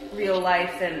real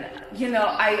life, and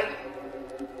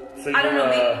I don't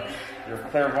know. You're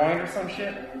clairvoyant or some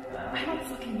shit? I don't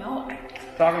fucking know.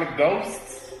 Talking to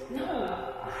ghosts?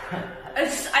 No.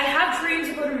 I have dreams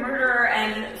about a murderer,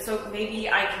 and so maybe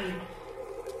I can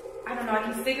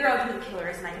figure out who the killer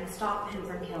is, and I can stop him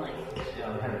from killing. Yeah,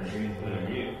 I'm having dreams about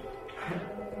you.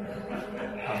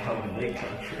 How did they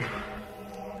come true?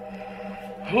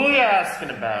 Who are you asking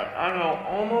about? I know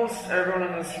almost everyone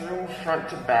in this room front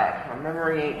to back. My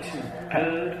memory ain't too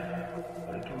good,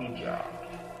 but it can be jogged.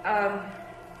 I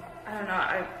don't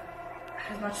know.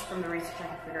 As much from the research I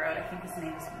can figure out, I think his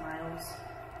name is Miles.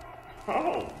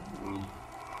 Oh.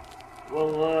 Well,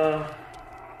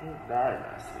 ain't that a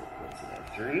nice little coincidence?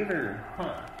 You're either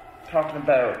talking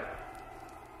about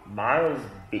Miles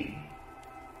B.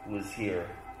 was here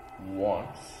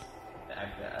once.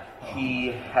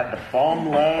 He had the bomb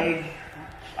leg.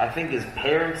 I think his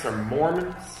parents are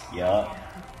Mormons. Yup.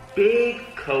 Big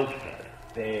cokehead.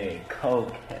 Big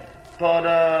cokehead. But,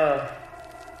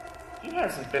 he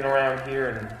hasn't been around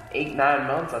here in 8-9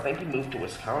 months. I think he moved to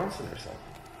Wisconsin or something.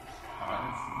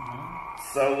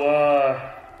 So,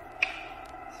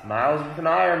 it's Miles with an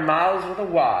I or Miles with a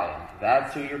Y.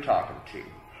 That's who you're talking to.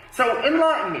 So,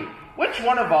 enlighten me. Which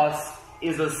one of us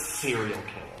is a serial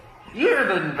killer? You're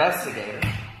the investigator.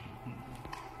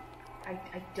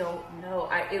 I don't know.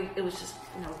 It was just,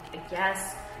 a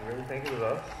guess. You really think it was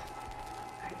us?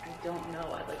 I don't know.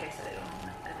 Like I said, I don't have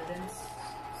enough evidence.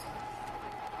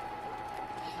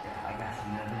 I got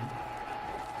some evidence.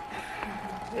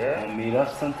 Yeah? We'll meet up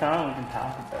sometime, we can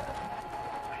talk about it.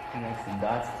 Connect some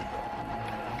dots together.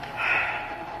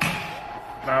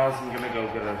 Miles, I'm gonna go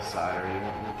get a cider. You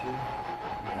want me to?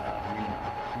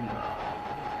 No.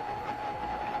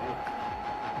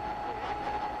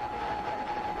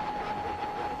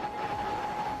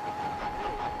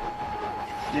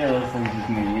 Yeah, looks like just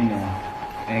me,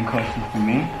 Any questions for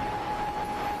me?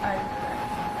 I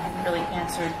haven't really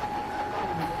answered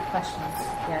questions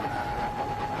yet.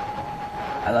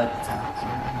 I like to talk, so I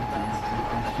like to answer some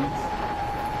questions.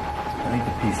 I think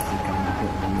the pieces are coming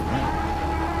together really well.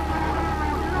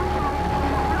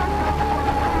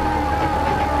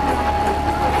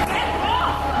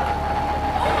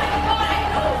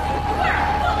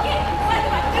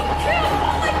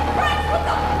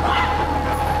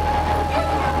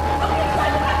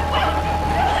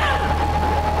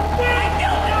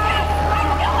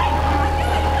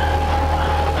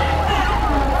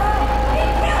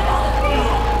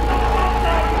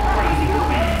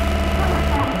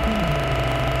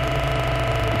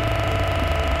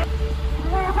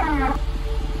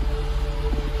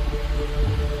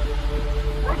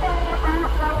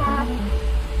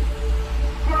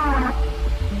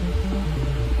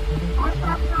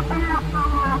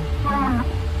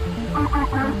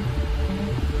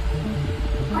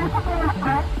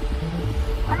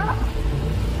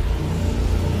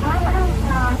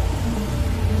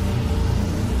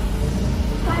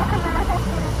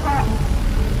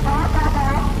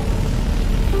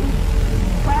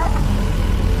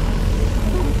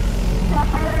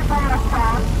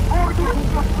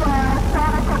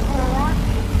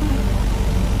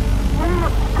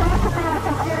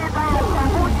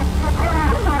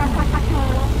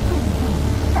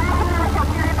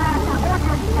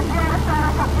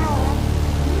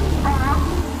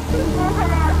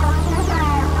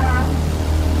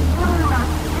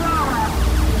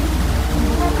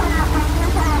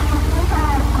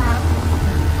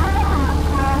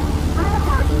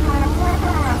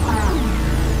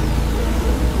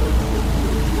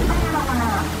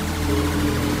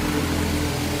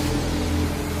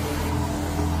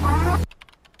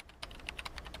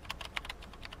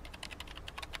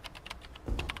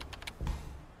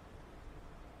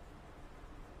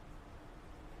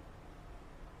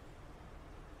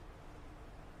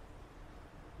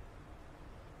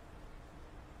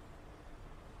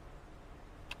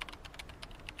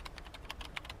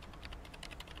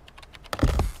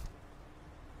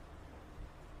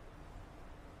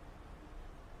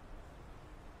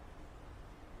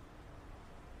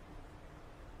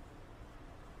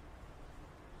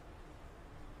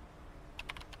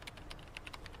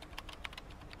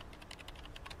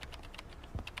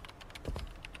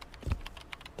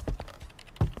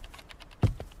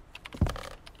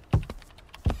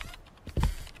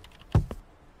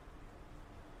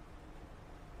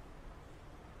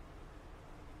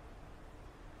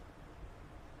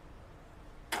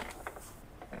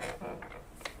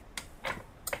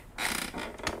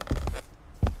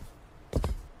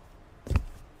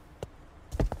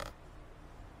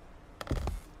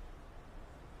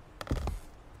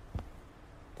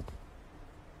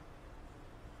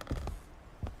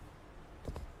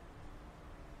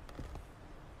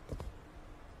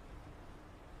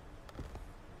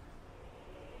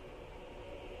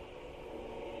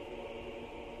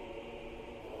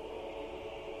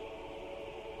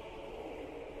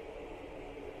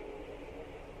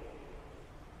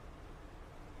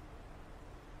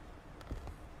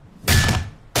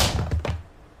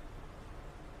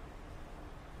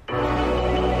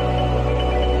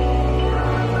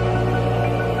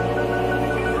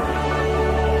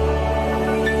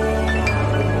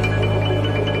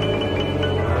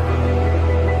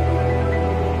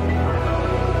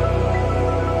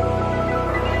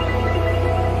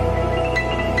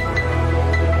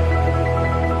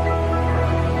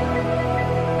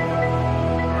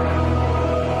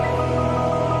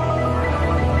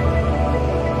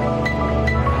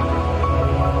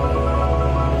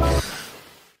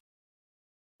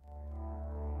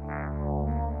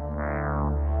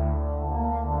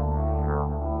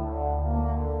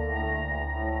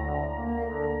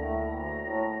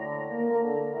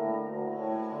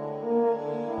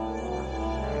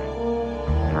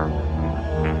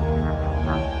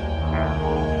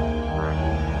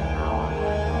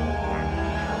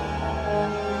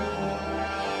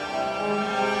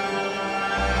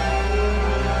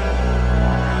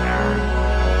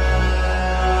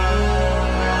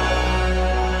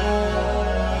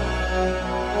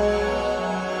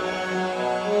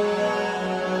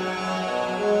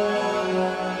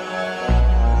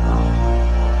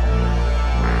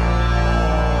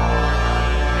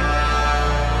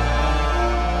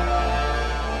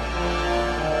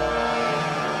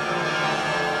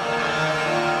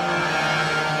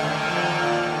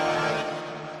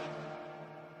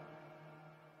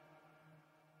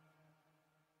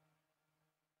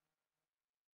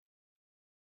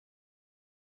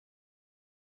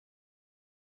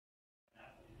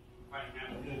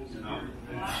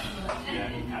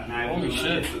 Holy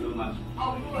shit.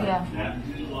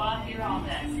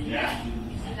 Yeah.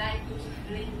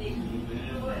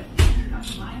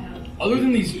 Other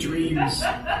than these dreams,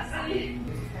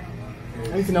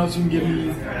 anything else you can give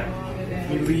me?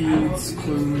 Any leads,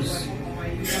 clues,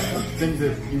 things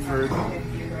that you've heard?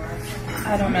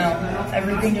 I don't know.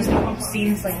 Everything just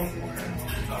seems like.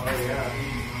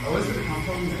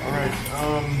 Alright,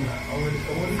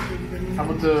 how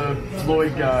about the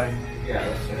Floyd guy?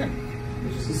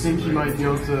 You think he might be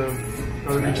able to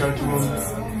reach out to him,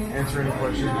 answer any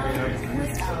questions you may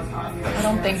have? I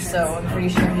don't think so. I'm pretty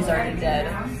sure he's already dead.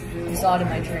 I saw it in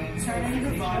my dreams.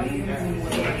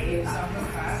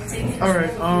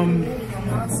 Alright,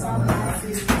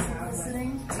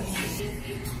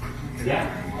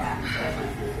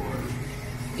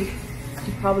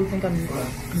 You probably think I'm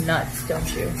nuts,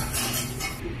 don't you?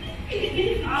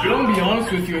 If I'm gonna be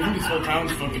honest with you, I think this whole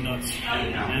town's fucking nuts.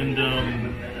 And,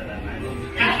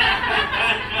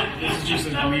 this is just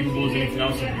as believable as anything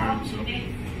else I've heard, so.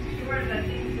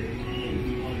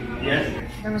 Yes?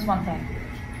 There was one thing.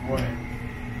 What?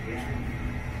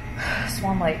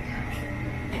 Swan Lake.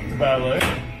 The ballet?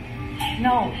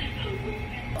 No.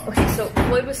 Okay, so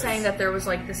Floyd was saying that there was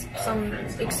like some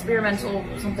experimental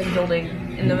something building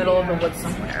in the middle of the woods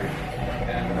somewhere.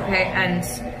 Okay, and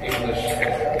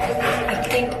I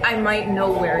think I might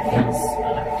know where it is.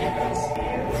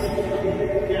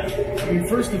 I mean,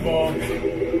 first of all,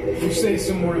 you say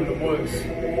somewhere in the woods.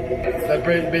 That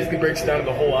basically breaks down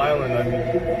the whole island, I mean.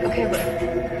 Okay, but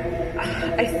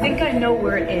I think I know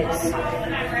where it is.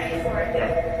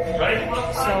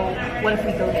 So, what if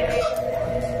we go there?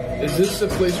 Is this a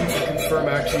place we can confirm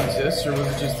actually exists, or was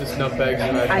it just this nutbag's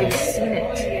imagination? I've seen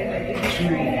it.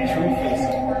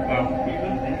 Wow.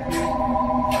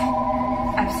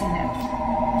 I've seen it.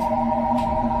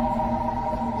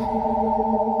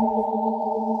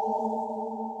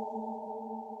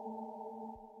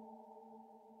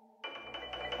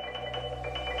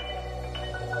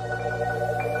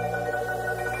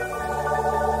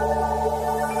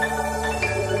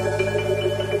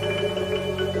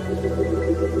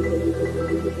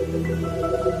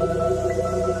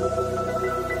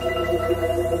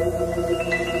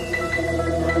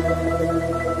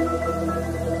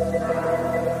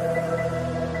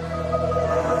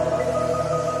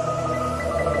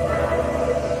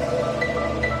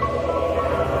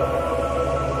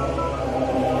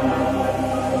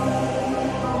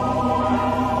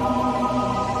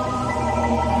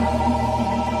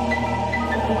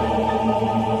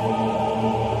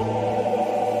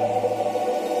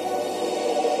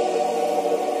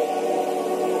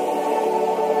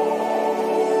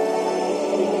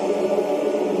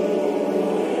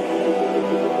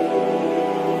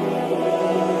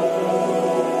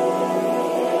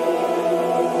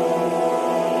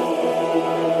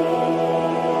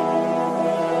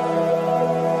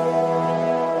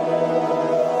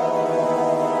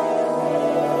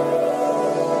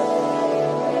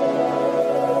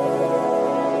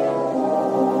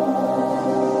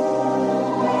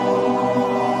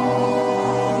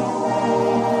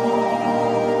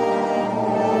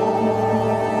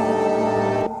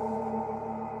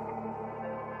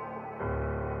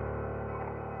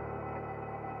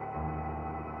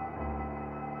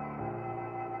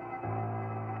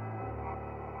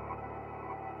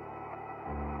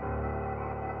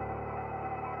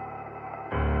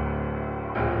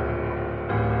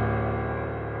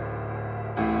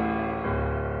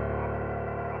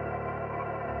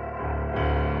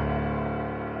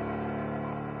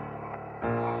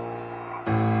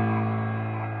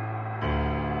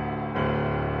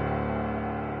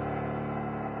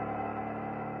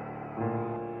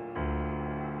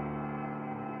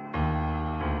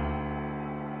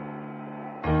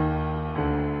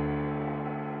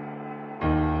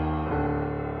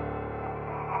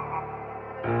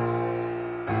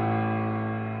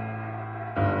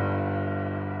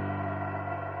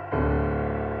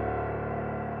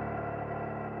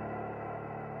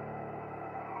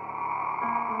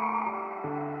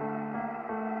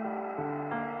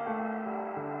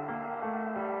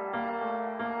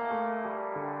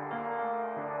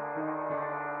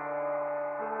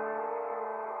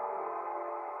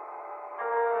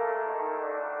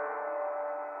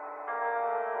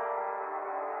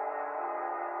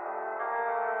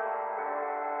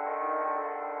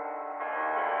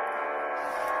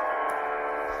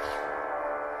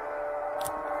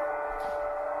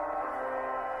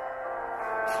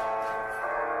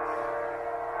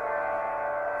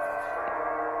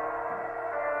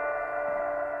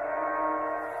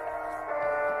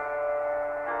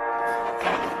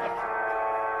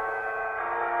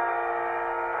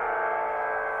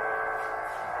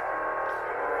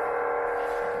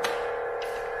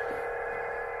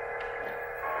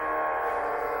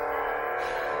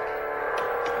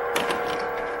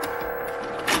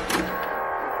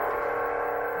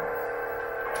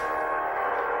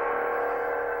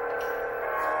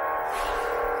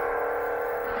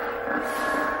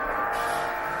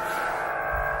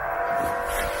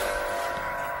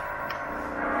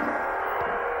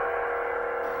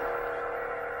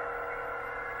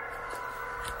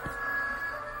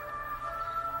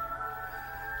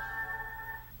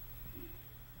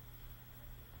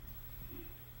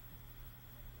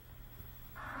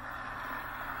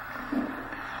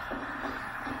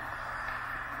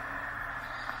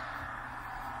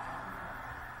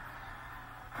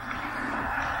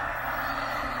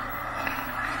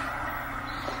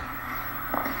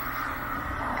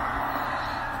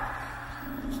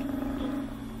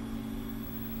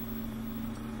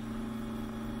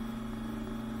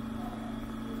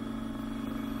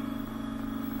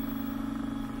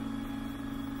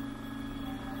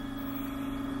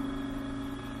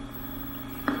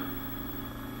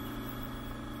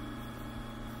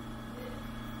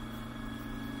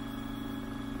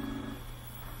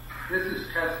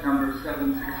 Test number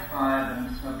 765 and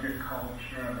the subject called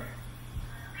Shirley.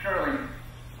 Shirley,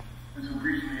 as of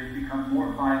recently, has become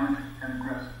more violent and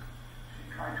aggressive.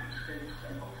 She tried to escape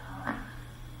several times.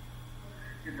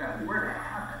 If that were to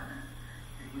happen,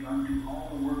 it would undo all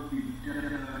the work we've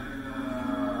done.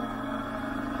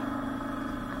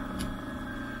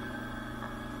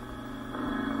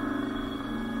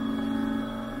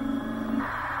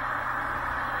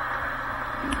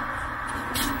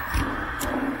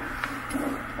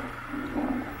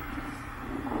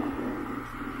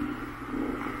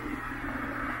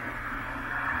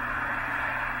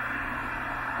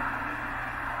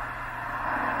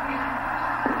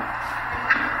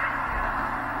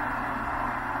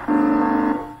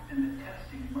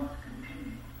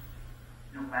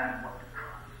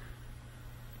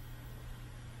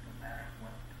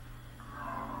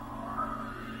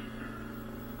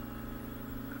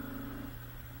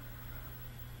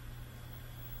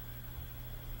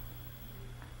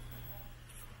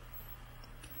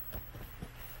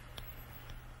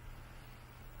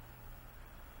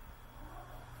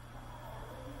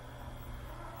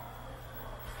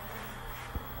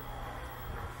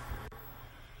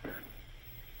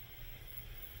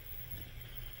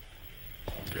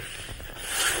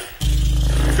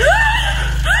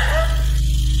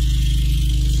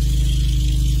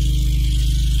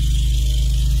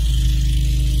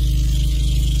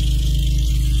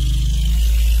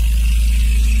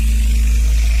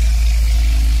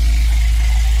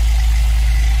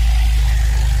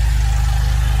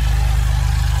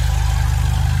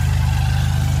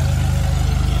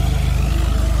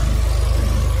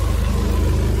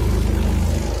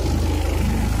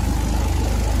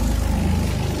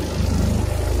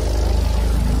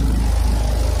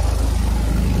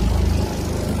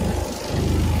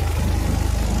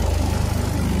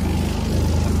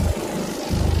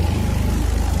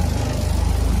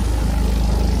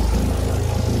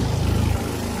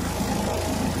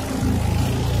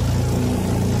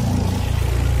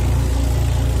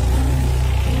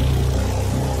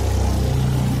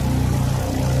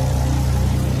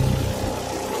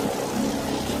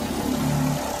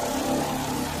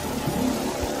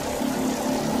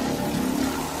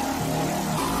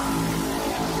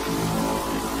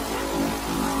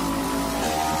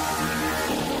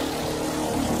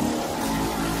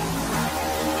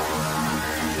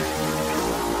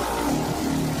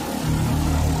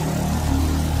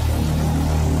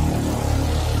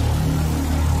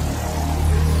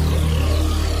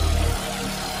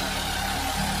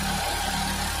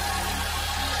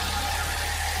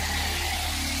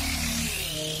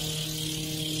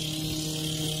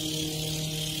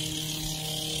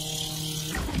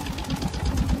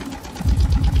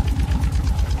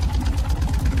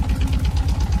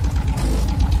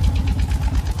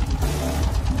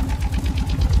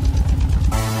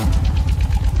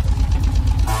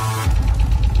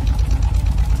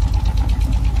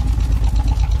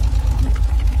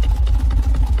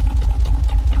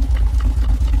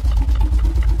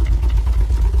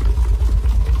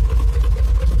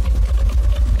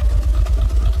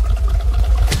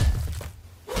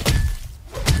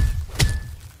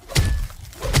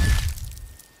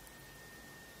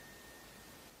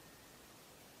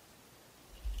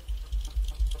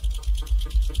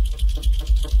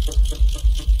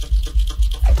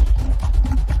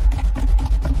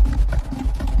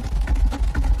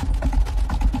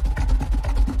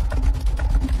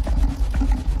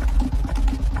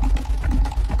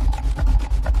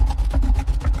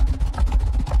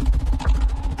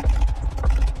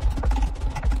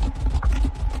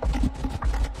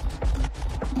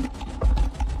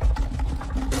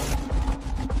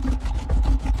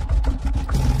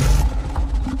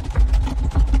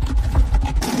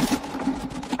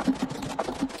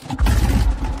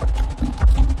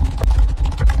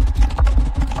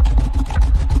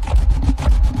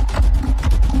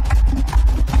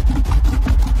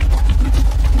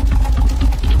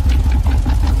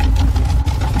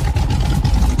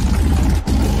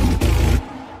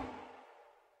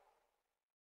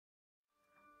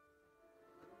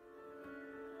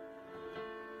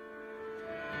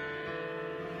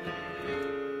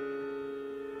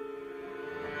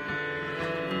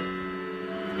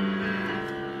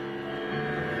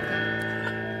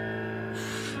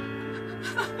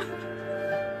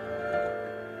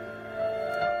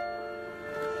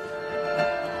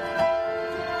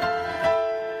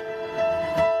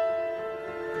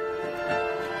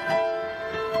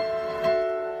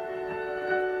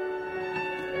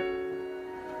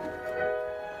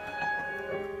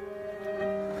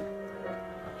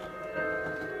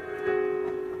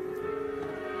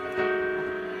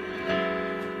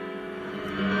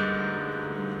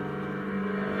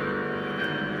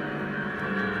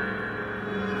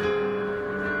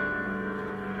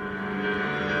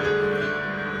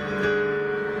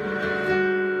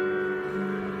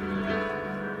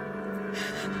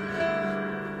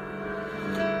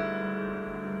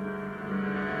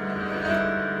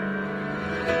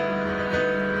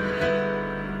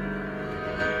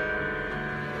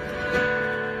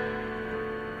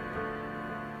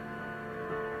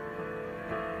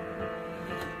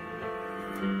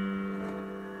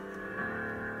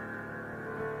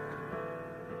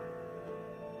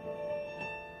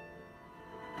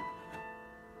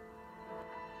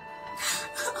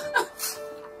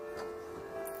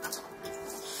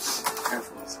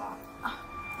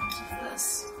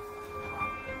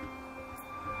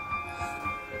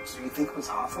 think it was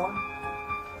Hawthorne?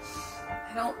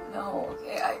 I don't know,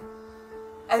 okay?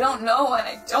 I don't know, and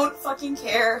I don't fucking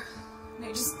care. And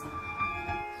I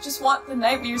just want the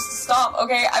nightmares to stop,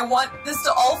 okay? I want this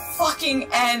to all fucking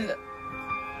end.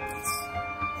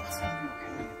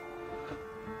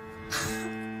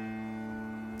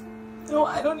 No,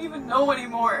 I don't even know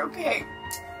anymore, okay?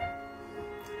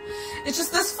 It's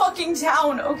just this fucking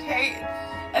town, okay?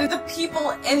 And the people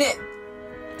in it.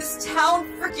 This town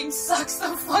freaking sucks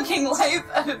the fucking life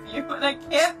out of you, and I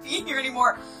can't be here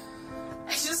anymore.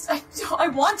 I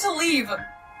want to leave.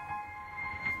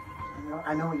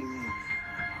 I know what you mean.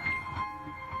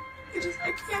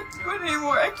 I can't do it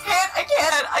anymore. I can't.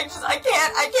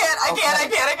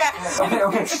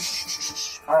 Okay.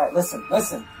 Shh. Alright, listen.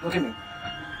 Look at me.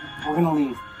 We're gonna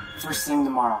leave first thing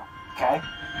tomorrow, okay?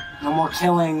 No more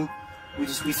killing. We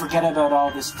forget about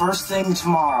all this. First thing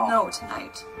tomorrow. No,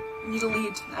 tonight. We need to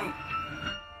leave tonight.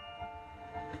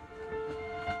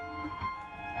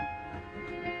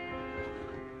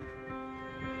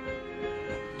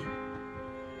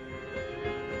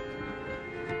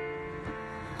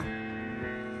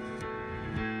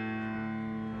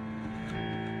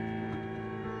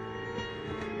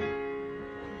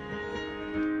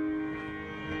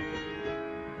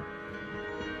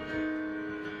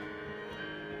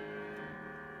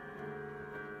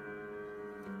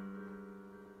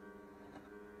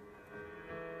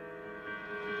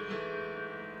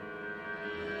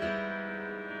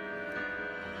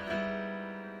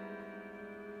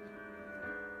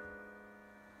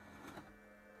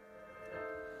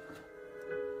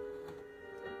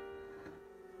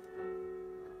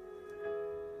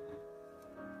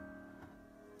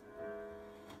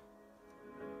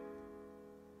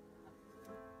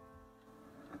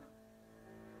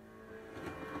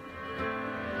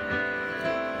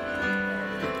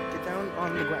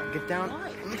 Get down. Why?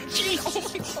 Jeez, oh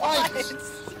my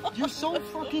God. You're so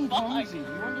fucking clumsy. Do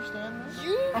you understand that?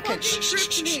 You okay. Shh.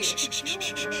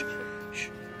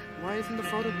 Why isn't the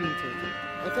photo being taken?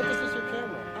 I thought this was your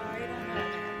camera. I don't know.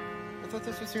 I thought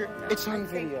this was your... It's on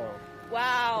video.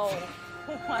 Wow.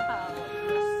 Wow.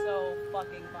 You're so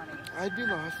fucking funny. I'd be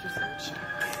lost just...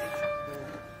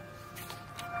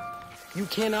 You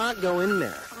cannot go in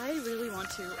there. I really want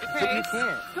to. Okay. But you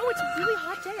can't. No, it's a really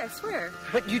hot day, I swear.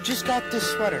 But you just got this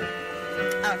sweater.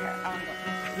 Okay, I want to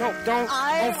go. No, don't.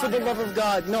 Oh, for the love of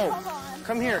God, no.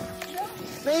 Come here.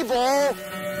 Mabel,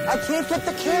 I can't get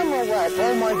the camera wet.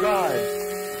 Oh, my God.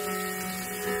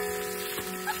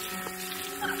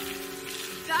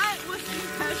 That was the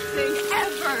best thing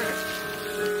ever.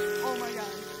 Oh, my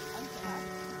God. I'm so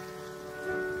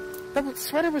happy. That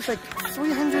sweater was like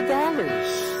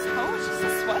 $300. Oh, it's just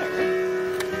a sweater.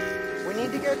 We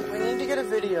need to get a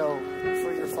video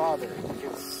for your father.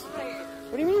 Because,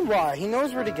 what do you mean why? He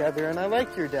knows we're together, and I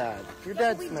like your dad. Your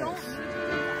dad's nice.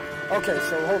 Okay,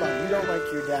 so hold on. You don't like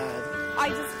your dad. I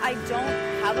don't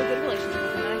have a good relationship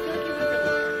with him, and I feel like he would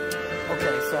really care.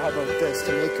 Okay, so how about this?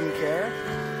 To make him care,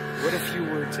 what if you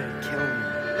were to kill me?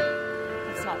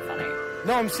 That's not funny.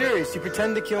 No, I'm serious. You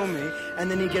pretend to kill me,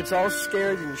 and then he gets all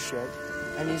scared and shit,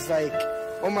 and he's like,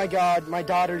 oh my God, my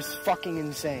daughter's fucking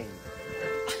insane.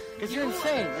 Because you're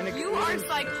insane. You are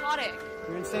psychotic.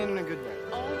 You're insane in a good way.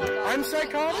 Oh my God. I'm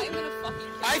psychotic? I'm gonna fucking kill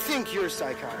you. I think you're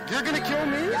psychotic. You're gonna kill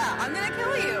me? Yeah, I'm gonna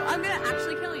kill you. I'm gonna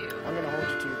actually kill you. I'm gonna hold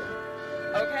you to that.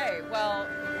 Okay, well,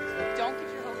 don't get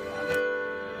your hopes up.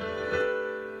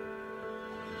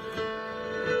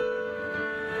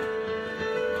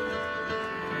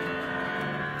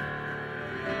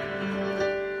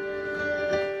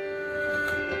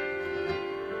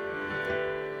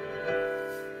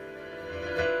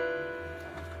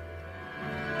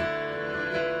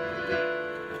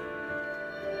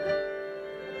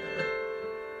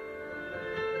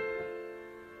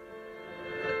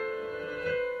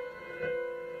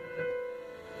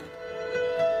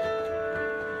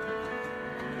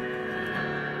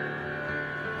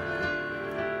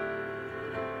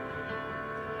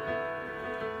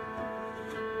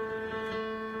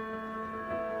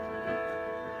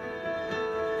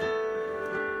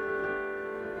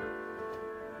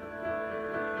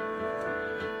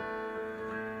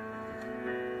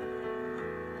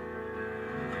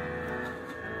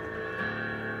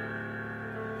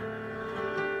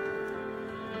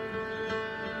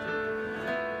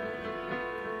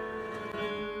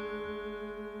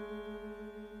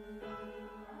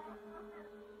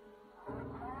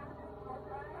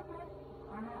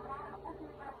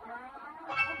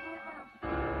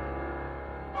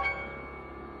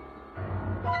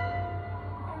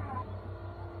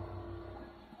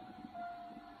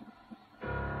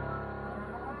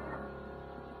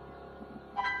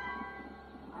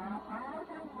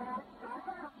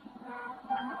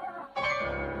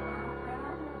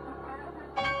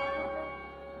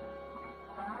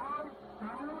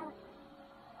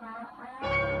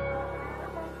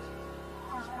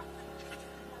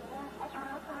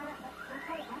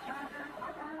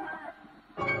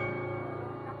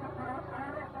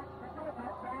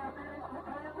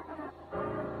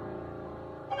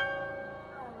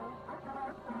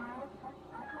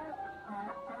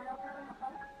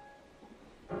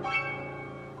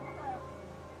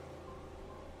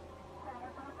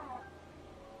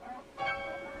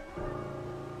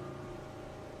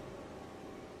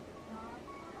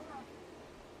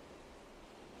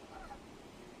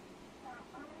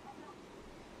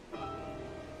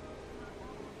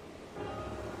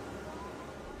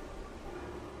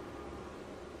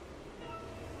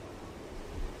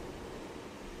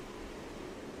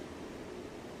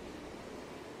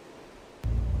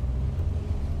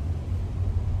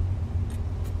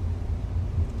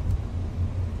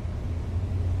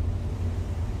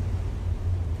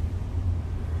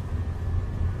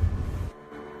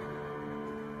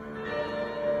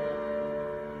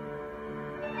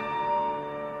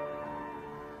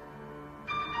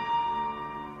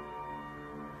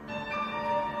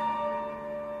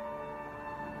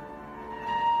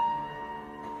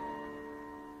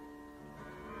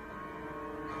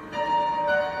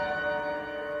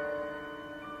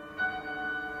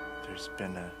 There's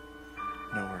been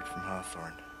no word from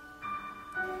Hawthorne.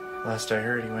 Last I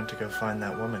heard, he went to go find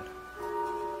that woman.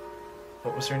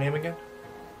 What was her name again?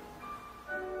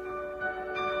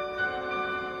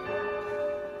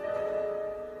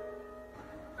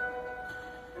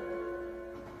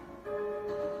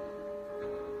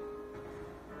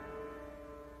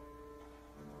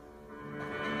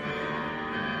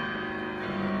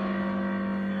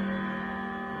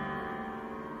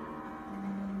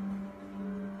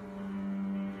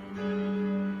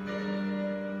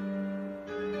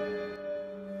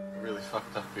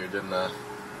 Fucked up here, didn't I?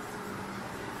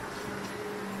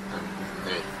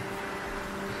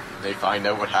 They find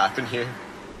out what happened here?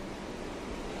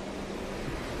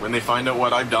 When they find out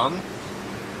what I've done?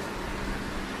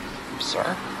 I'm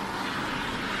sorry.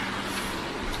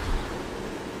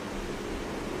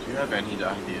 Do you have any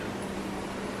idea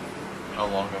how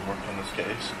long I've worked on this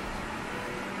case?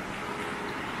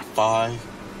 5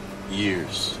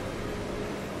 years.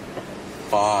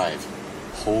 5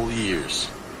 whole years.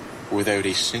 Without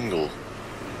a single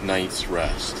night's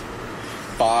rest.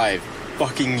 5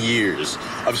 fucking years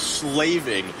of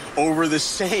slaving over the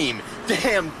same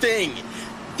damn thing.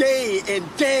 Day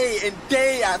and day and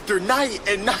day after night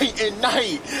and night and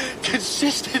night.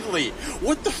 Consistently.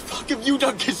 What the fuck have you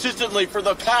done consistently for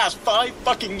the past 5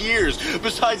 fucking years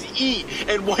besides eat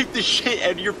and wipe the shit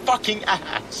out of your fucking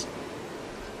ass?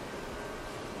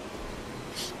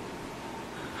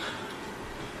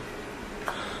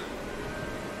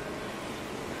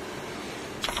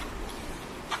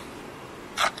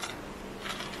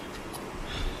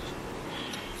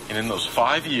 And in those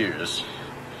 5 years,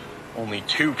 only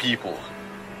 2 people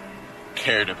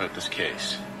cared about this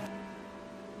case.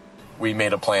 We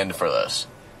made a plan for this.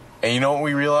 And you know what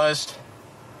we realized?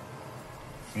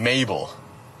 Mabel.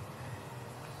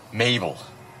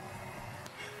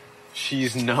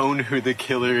 She's known who the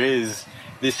killer is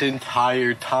this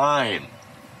entire time.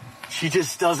 She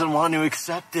just doesn't want to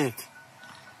accept it.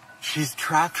 She's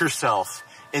trapped herself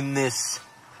in this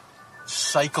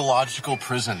psychological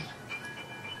prison.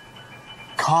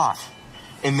 Caught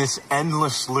in this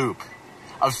endless loop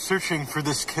of searching for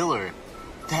this killer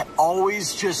that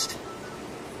always just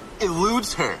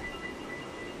eludes her.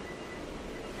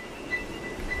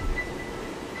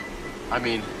 I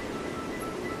mean,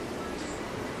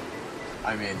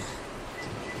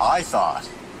 I thought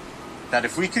that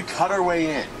if we could cut our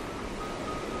way in,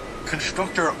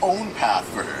 construct our own path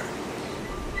for her,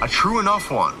 a true enough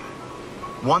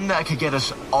one that could get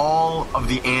us all of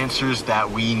the answers that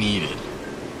we needed.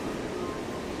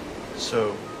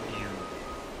 So, you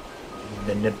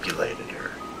manipulated her.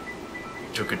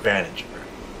 You took advantage of her.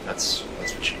 That's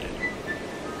what you did.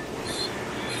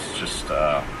 It's just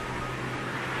a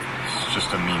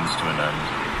means to an end.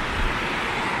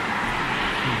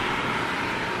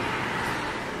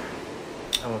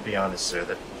 I'm gonna be honest, sir,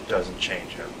 that doesn't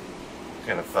change how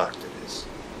kind of fucked it is.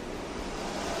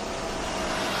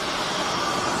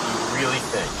 You really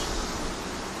think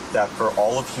that for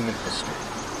all of human history,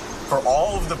 for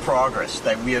all of the progress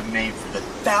that we have made for the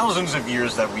thousands of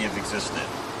years that we have existed,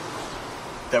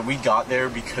 that we got there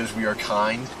because we are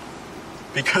kind?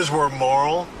 Because we're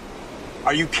moral?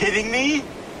 Are you kidding me?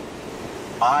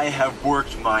 I have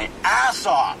worked my ass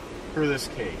off for this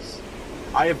case.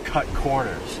 I have cut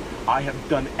corners. I have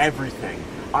done everything.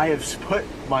 I have put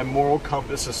my moral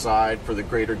compass aside for the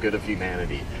greater good of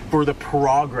humanity, for the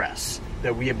progress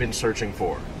that we have been searching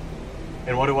for.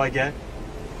 And what do I get?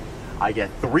 I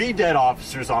get 3 dead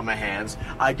officers on my hands.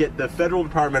 I get the federal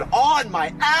department on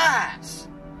my ass.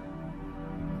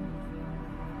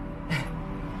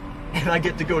 And I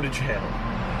get to go to jail.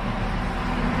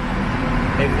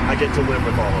 And I get to live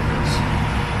with all of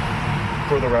this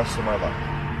for the rest of my life.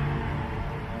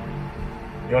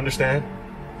 You understand?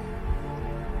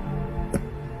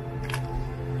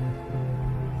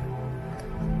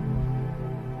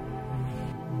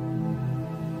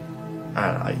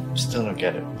 I still don't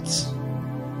get it.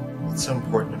 What's so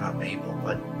important about Mabel?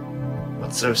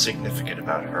 What's so significant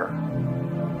about her?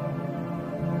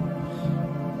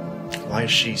 Why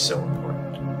is she so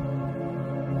important?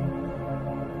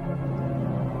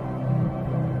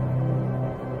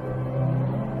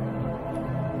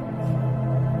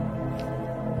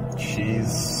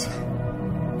 She's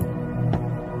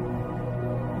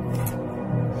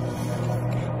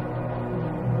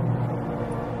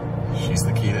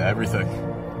the key to everything.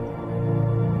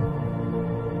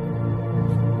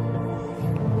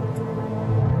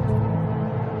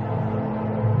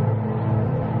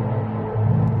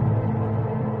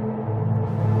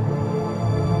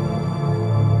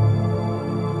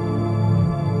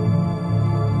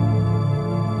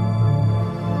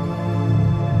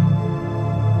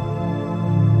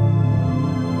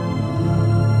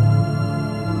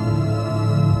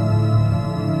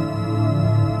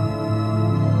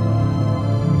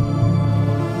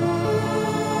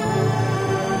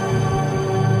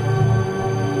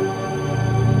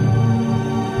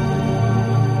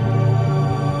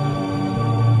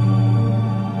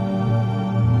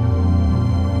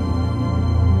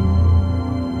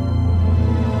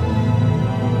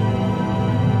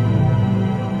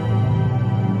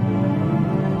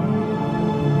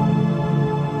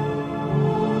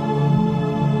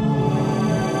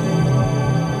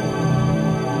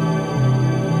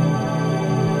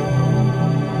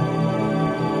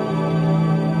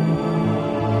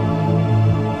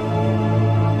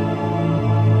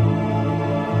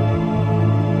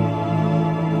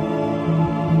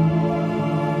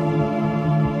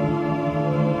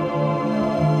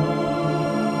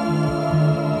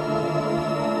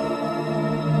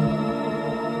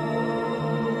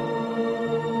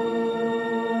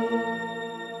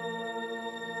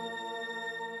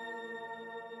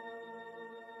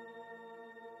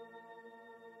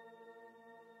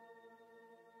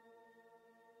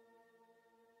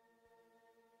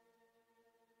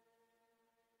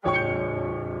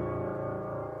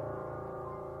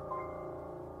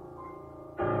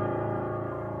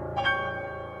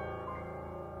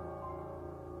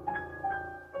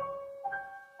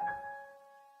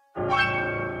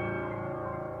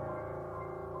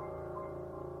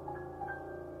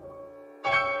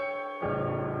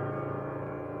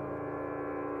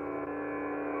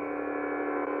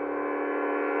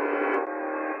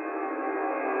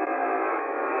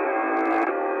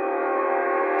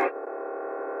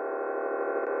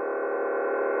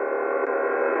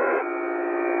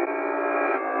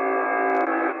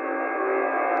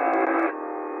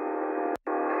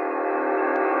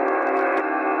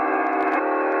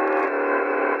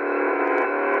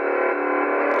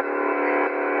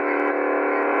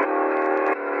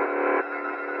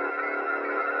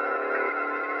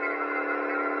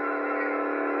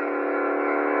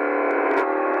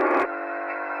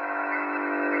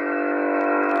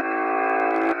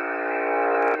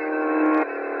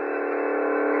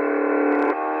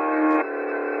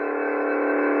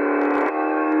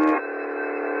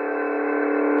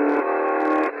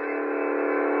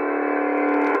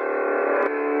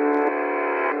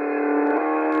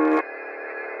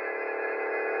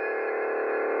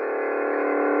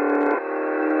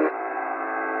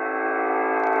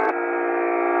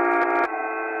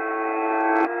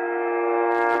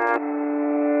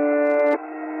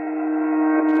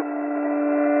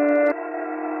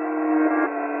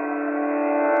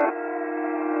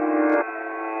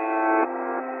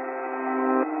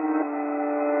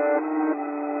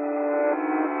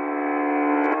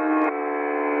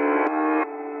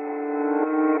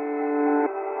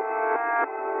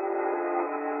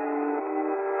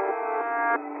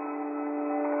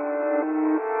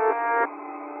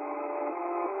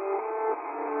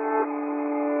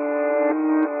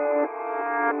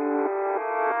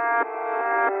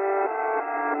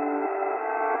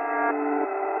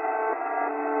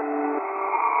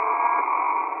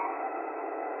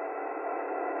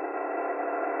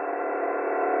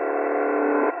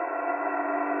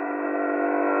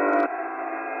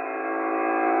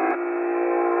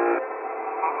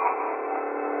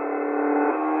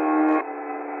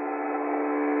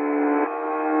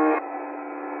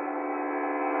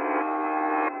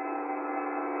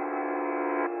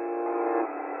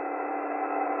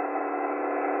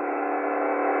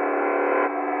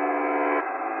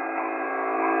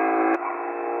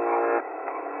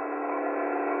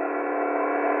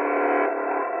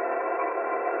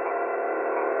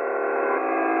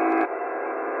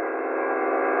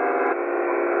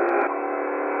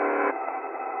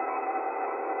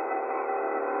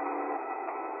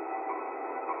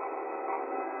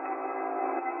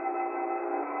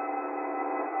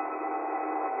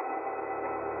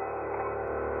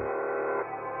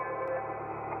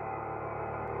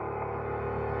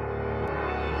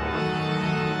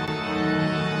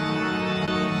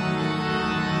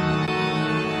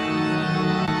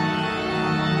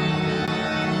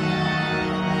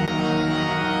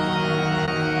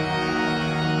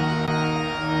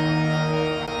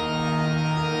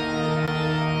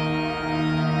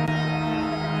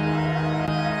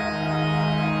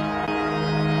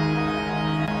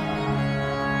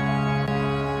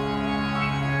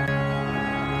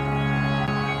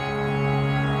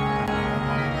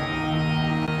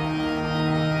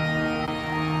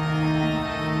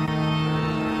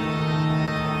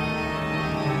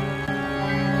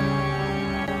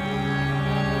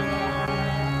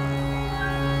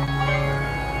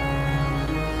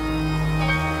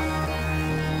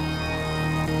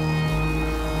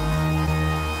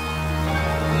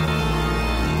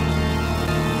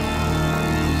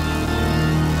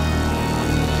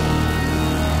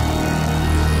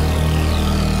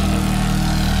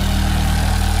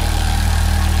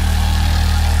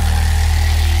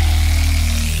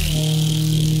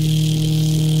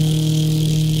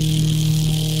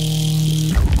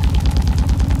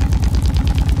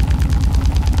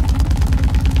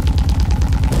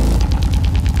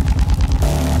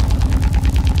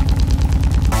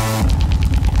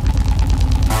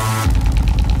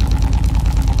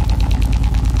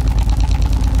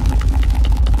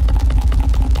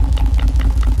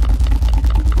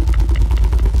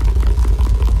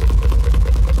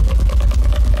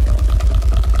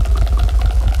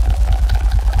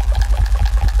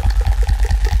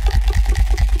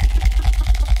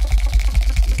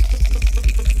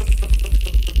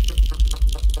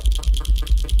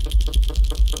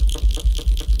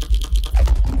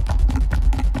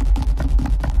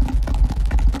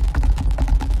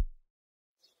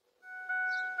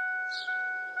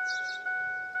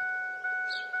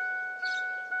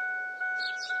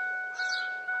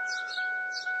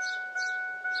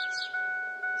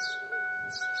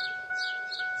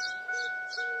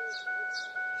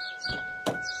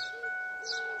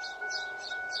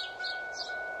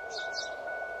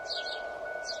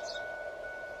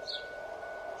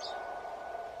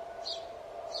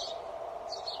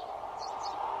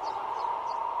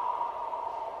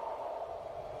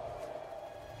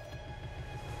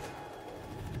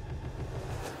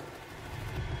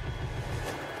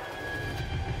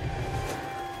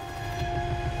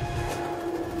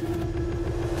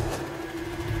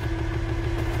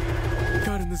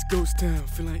 this ghost town,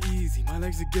 feeling easy. My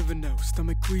legs are giving out,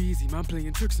 stomach queasy. Mind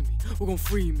playing tricks on me, who gon'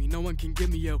 free me? No one can get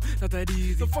me out, not that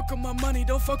easy. Don't fuck with my money,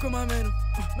 don't fuck with my mental.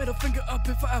 Middle finger up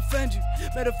if I offend you.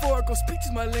 Metaphorical speech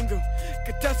is my lingo.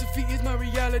 Catastrophe is my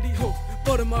reality. Oh,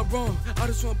 but am I wrong? I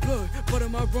just want blood, but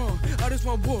am I wrong? I just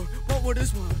want war, want what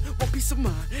is one? Want peace of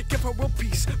mind, give her world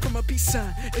peace from a peace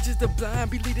sign. It's just the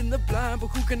blind be leading the blind, but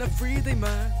who gonna free their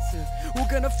minds? Who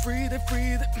gonna free the?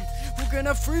 Who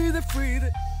gonna free the?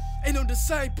 Ain't no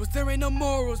disciples, there ain't no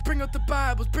morals. Bring out the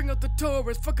Bibles, bring out the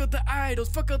Torahs. Fuck out the idols,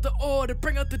 fuck out the order.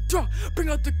 Bring out the drum, bring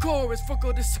out the chorus. Fuck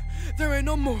all this, there ain't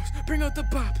no morals. Bring out the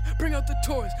Bible, bring out the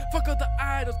Torahs. Fuck out the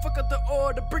idols, fuck out the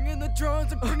order. Bring in the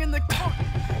drums and bring in the chorus.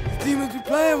 Demons be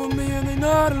playing with me and they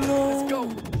not alone. Let's go.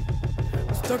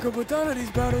 I'm stuck up with all of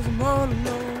these battles, I'm all alone.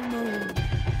 No.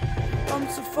 I'm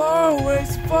so far away,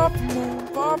 so far from home,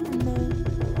 far from home.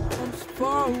 I'm so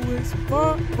far away, so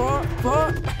far, far,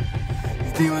 far.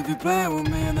 Demons be playing with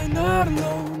me and they not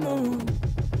alone, no.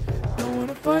 Don't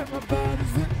wanna fight my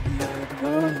battles with me, I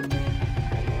don't know.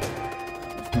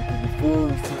 I'm stuck in the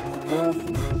forest,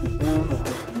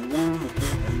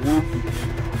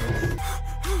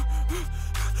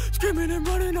 screaming and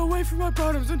running away from my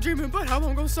problems. I'm dreaming about how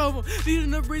I'm gonna solve them.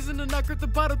 Needing a reason to knock at the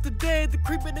bottom today. The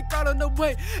creeping that got on the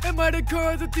way. It might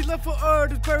occur that the left for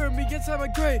earth is burying me inside my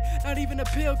grave. Not even a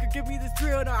pill could give me this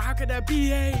thrill. Now how could that be,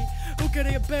 hey? Who can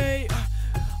I obey?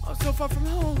 I'm so far from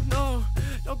home, no.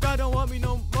 No, God don't want me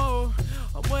no more.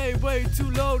 I'm way, way too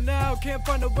low now. Can't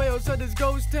find a way outside this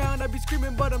ghost town. I be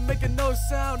screaming but I'm making no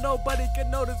sound. Nobody can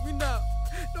notice me now.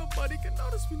 Nobody can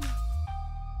notice me now.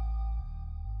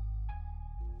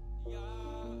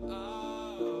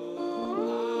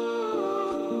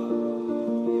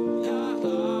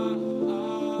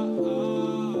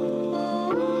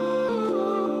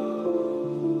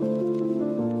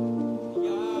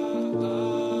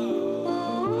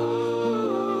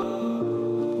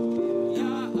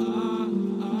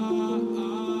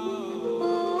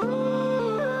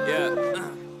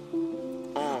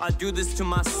 I do this to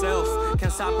myself,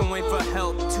 can't stop and wait for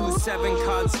help. 2-7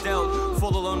 cards dealt,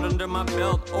 full alone under my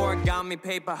belt. Origami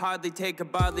paper, hardly take a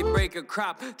barley, break a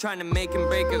crop. Trying to make him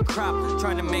break a crop,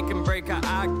 trying to make him break a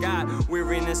I got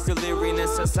weariness,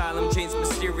 delirious, asylum chains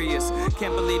mysterious.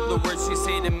 Can't believe the words she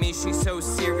say to me, she's so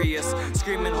serious.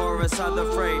 Screaming Horus are the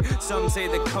fray, some say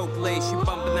the coke lace. She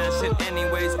bumping that shit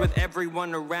anyways with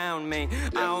everyone around me.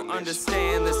 I don't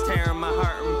understand this tearing my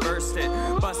heart and burst it.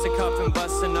 Bust a cuff and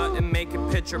bust a nut and make a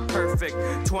picture perfect.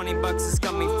 20 bucks is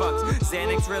gummy fucks.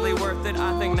 Xanax really worth it?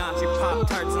 I think not. She pop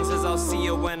tarts and says I'll see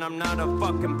you when I'm not a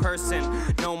fucking person.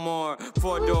 No more.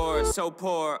 4 doors, so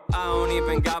poor. I don't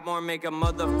even got more. Make a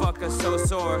motherfucker so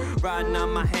sore. Riding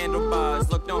on my handlebars.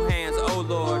 Look, no hands. Oh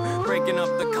lord. Breaking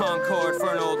up the Concorde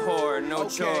for an old whore. No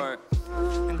chore.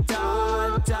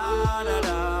 Da da da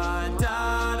da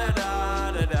da da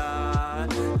da da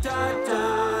da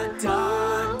da da.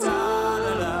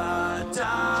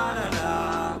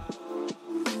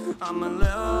 I'm a little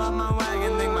on my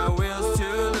wagon, think my wheels too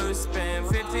loose. Spent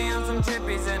 50 on some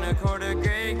chippies and a quarter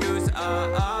Grey Goose.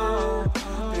 Oh,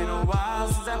 been a while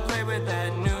since I played with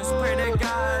that noose. Pray to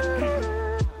God.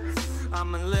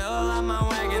 I'm a little on my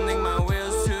wagon, think my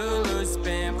wheels too loose.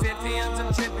 Spent 50 on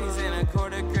some chippies and a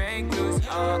quarter Grey Goose.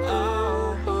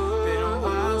 Oh, been a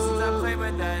while since I played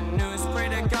with that noose. Pray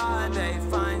to God they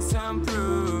find some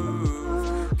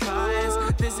proof. Cause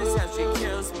this is how she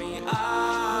kills me.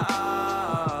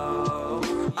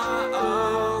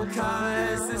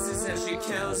 Cause this is how she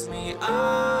kills me.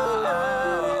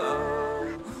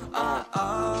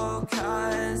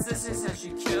 Cause this is how she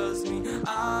kills me.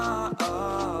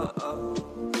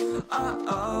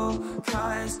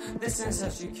 Cause this is how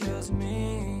she kills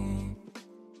me.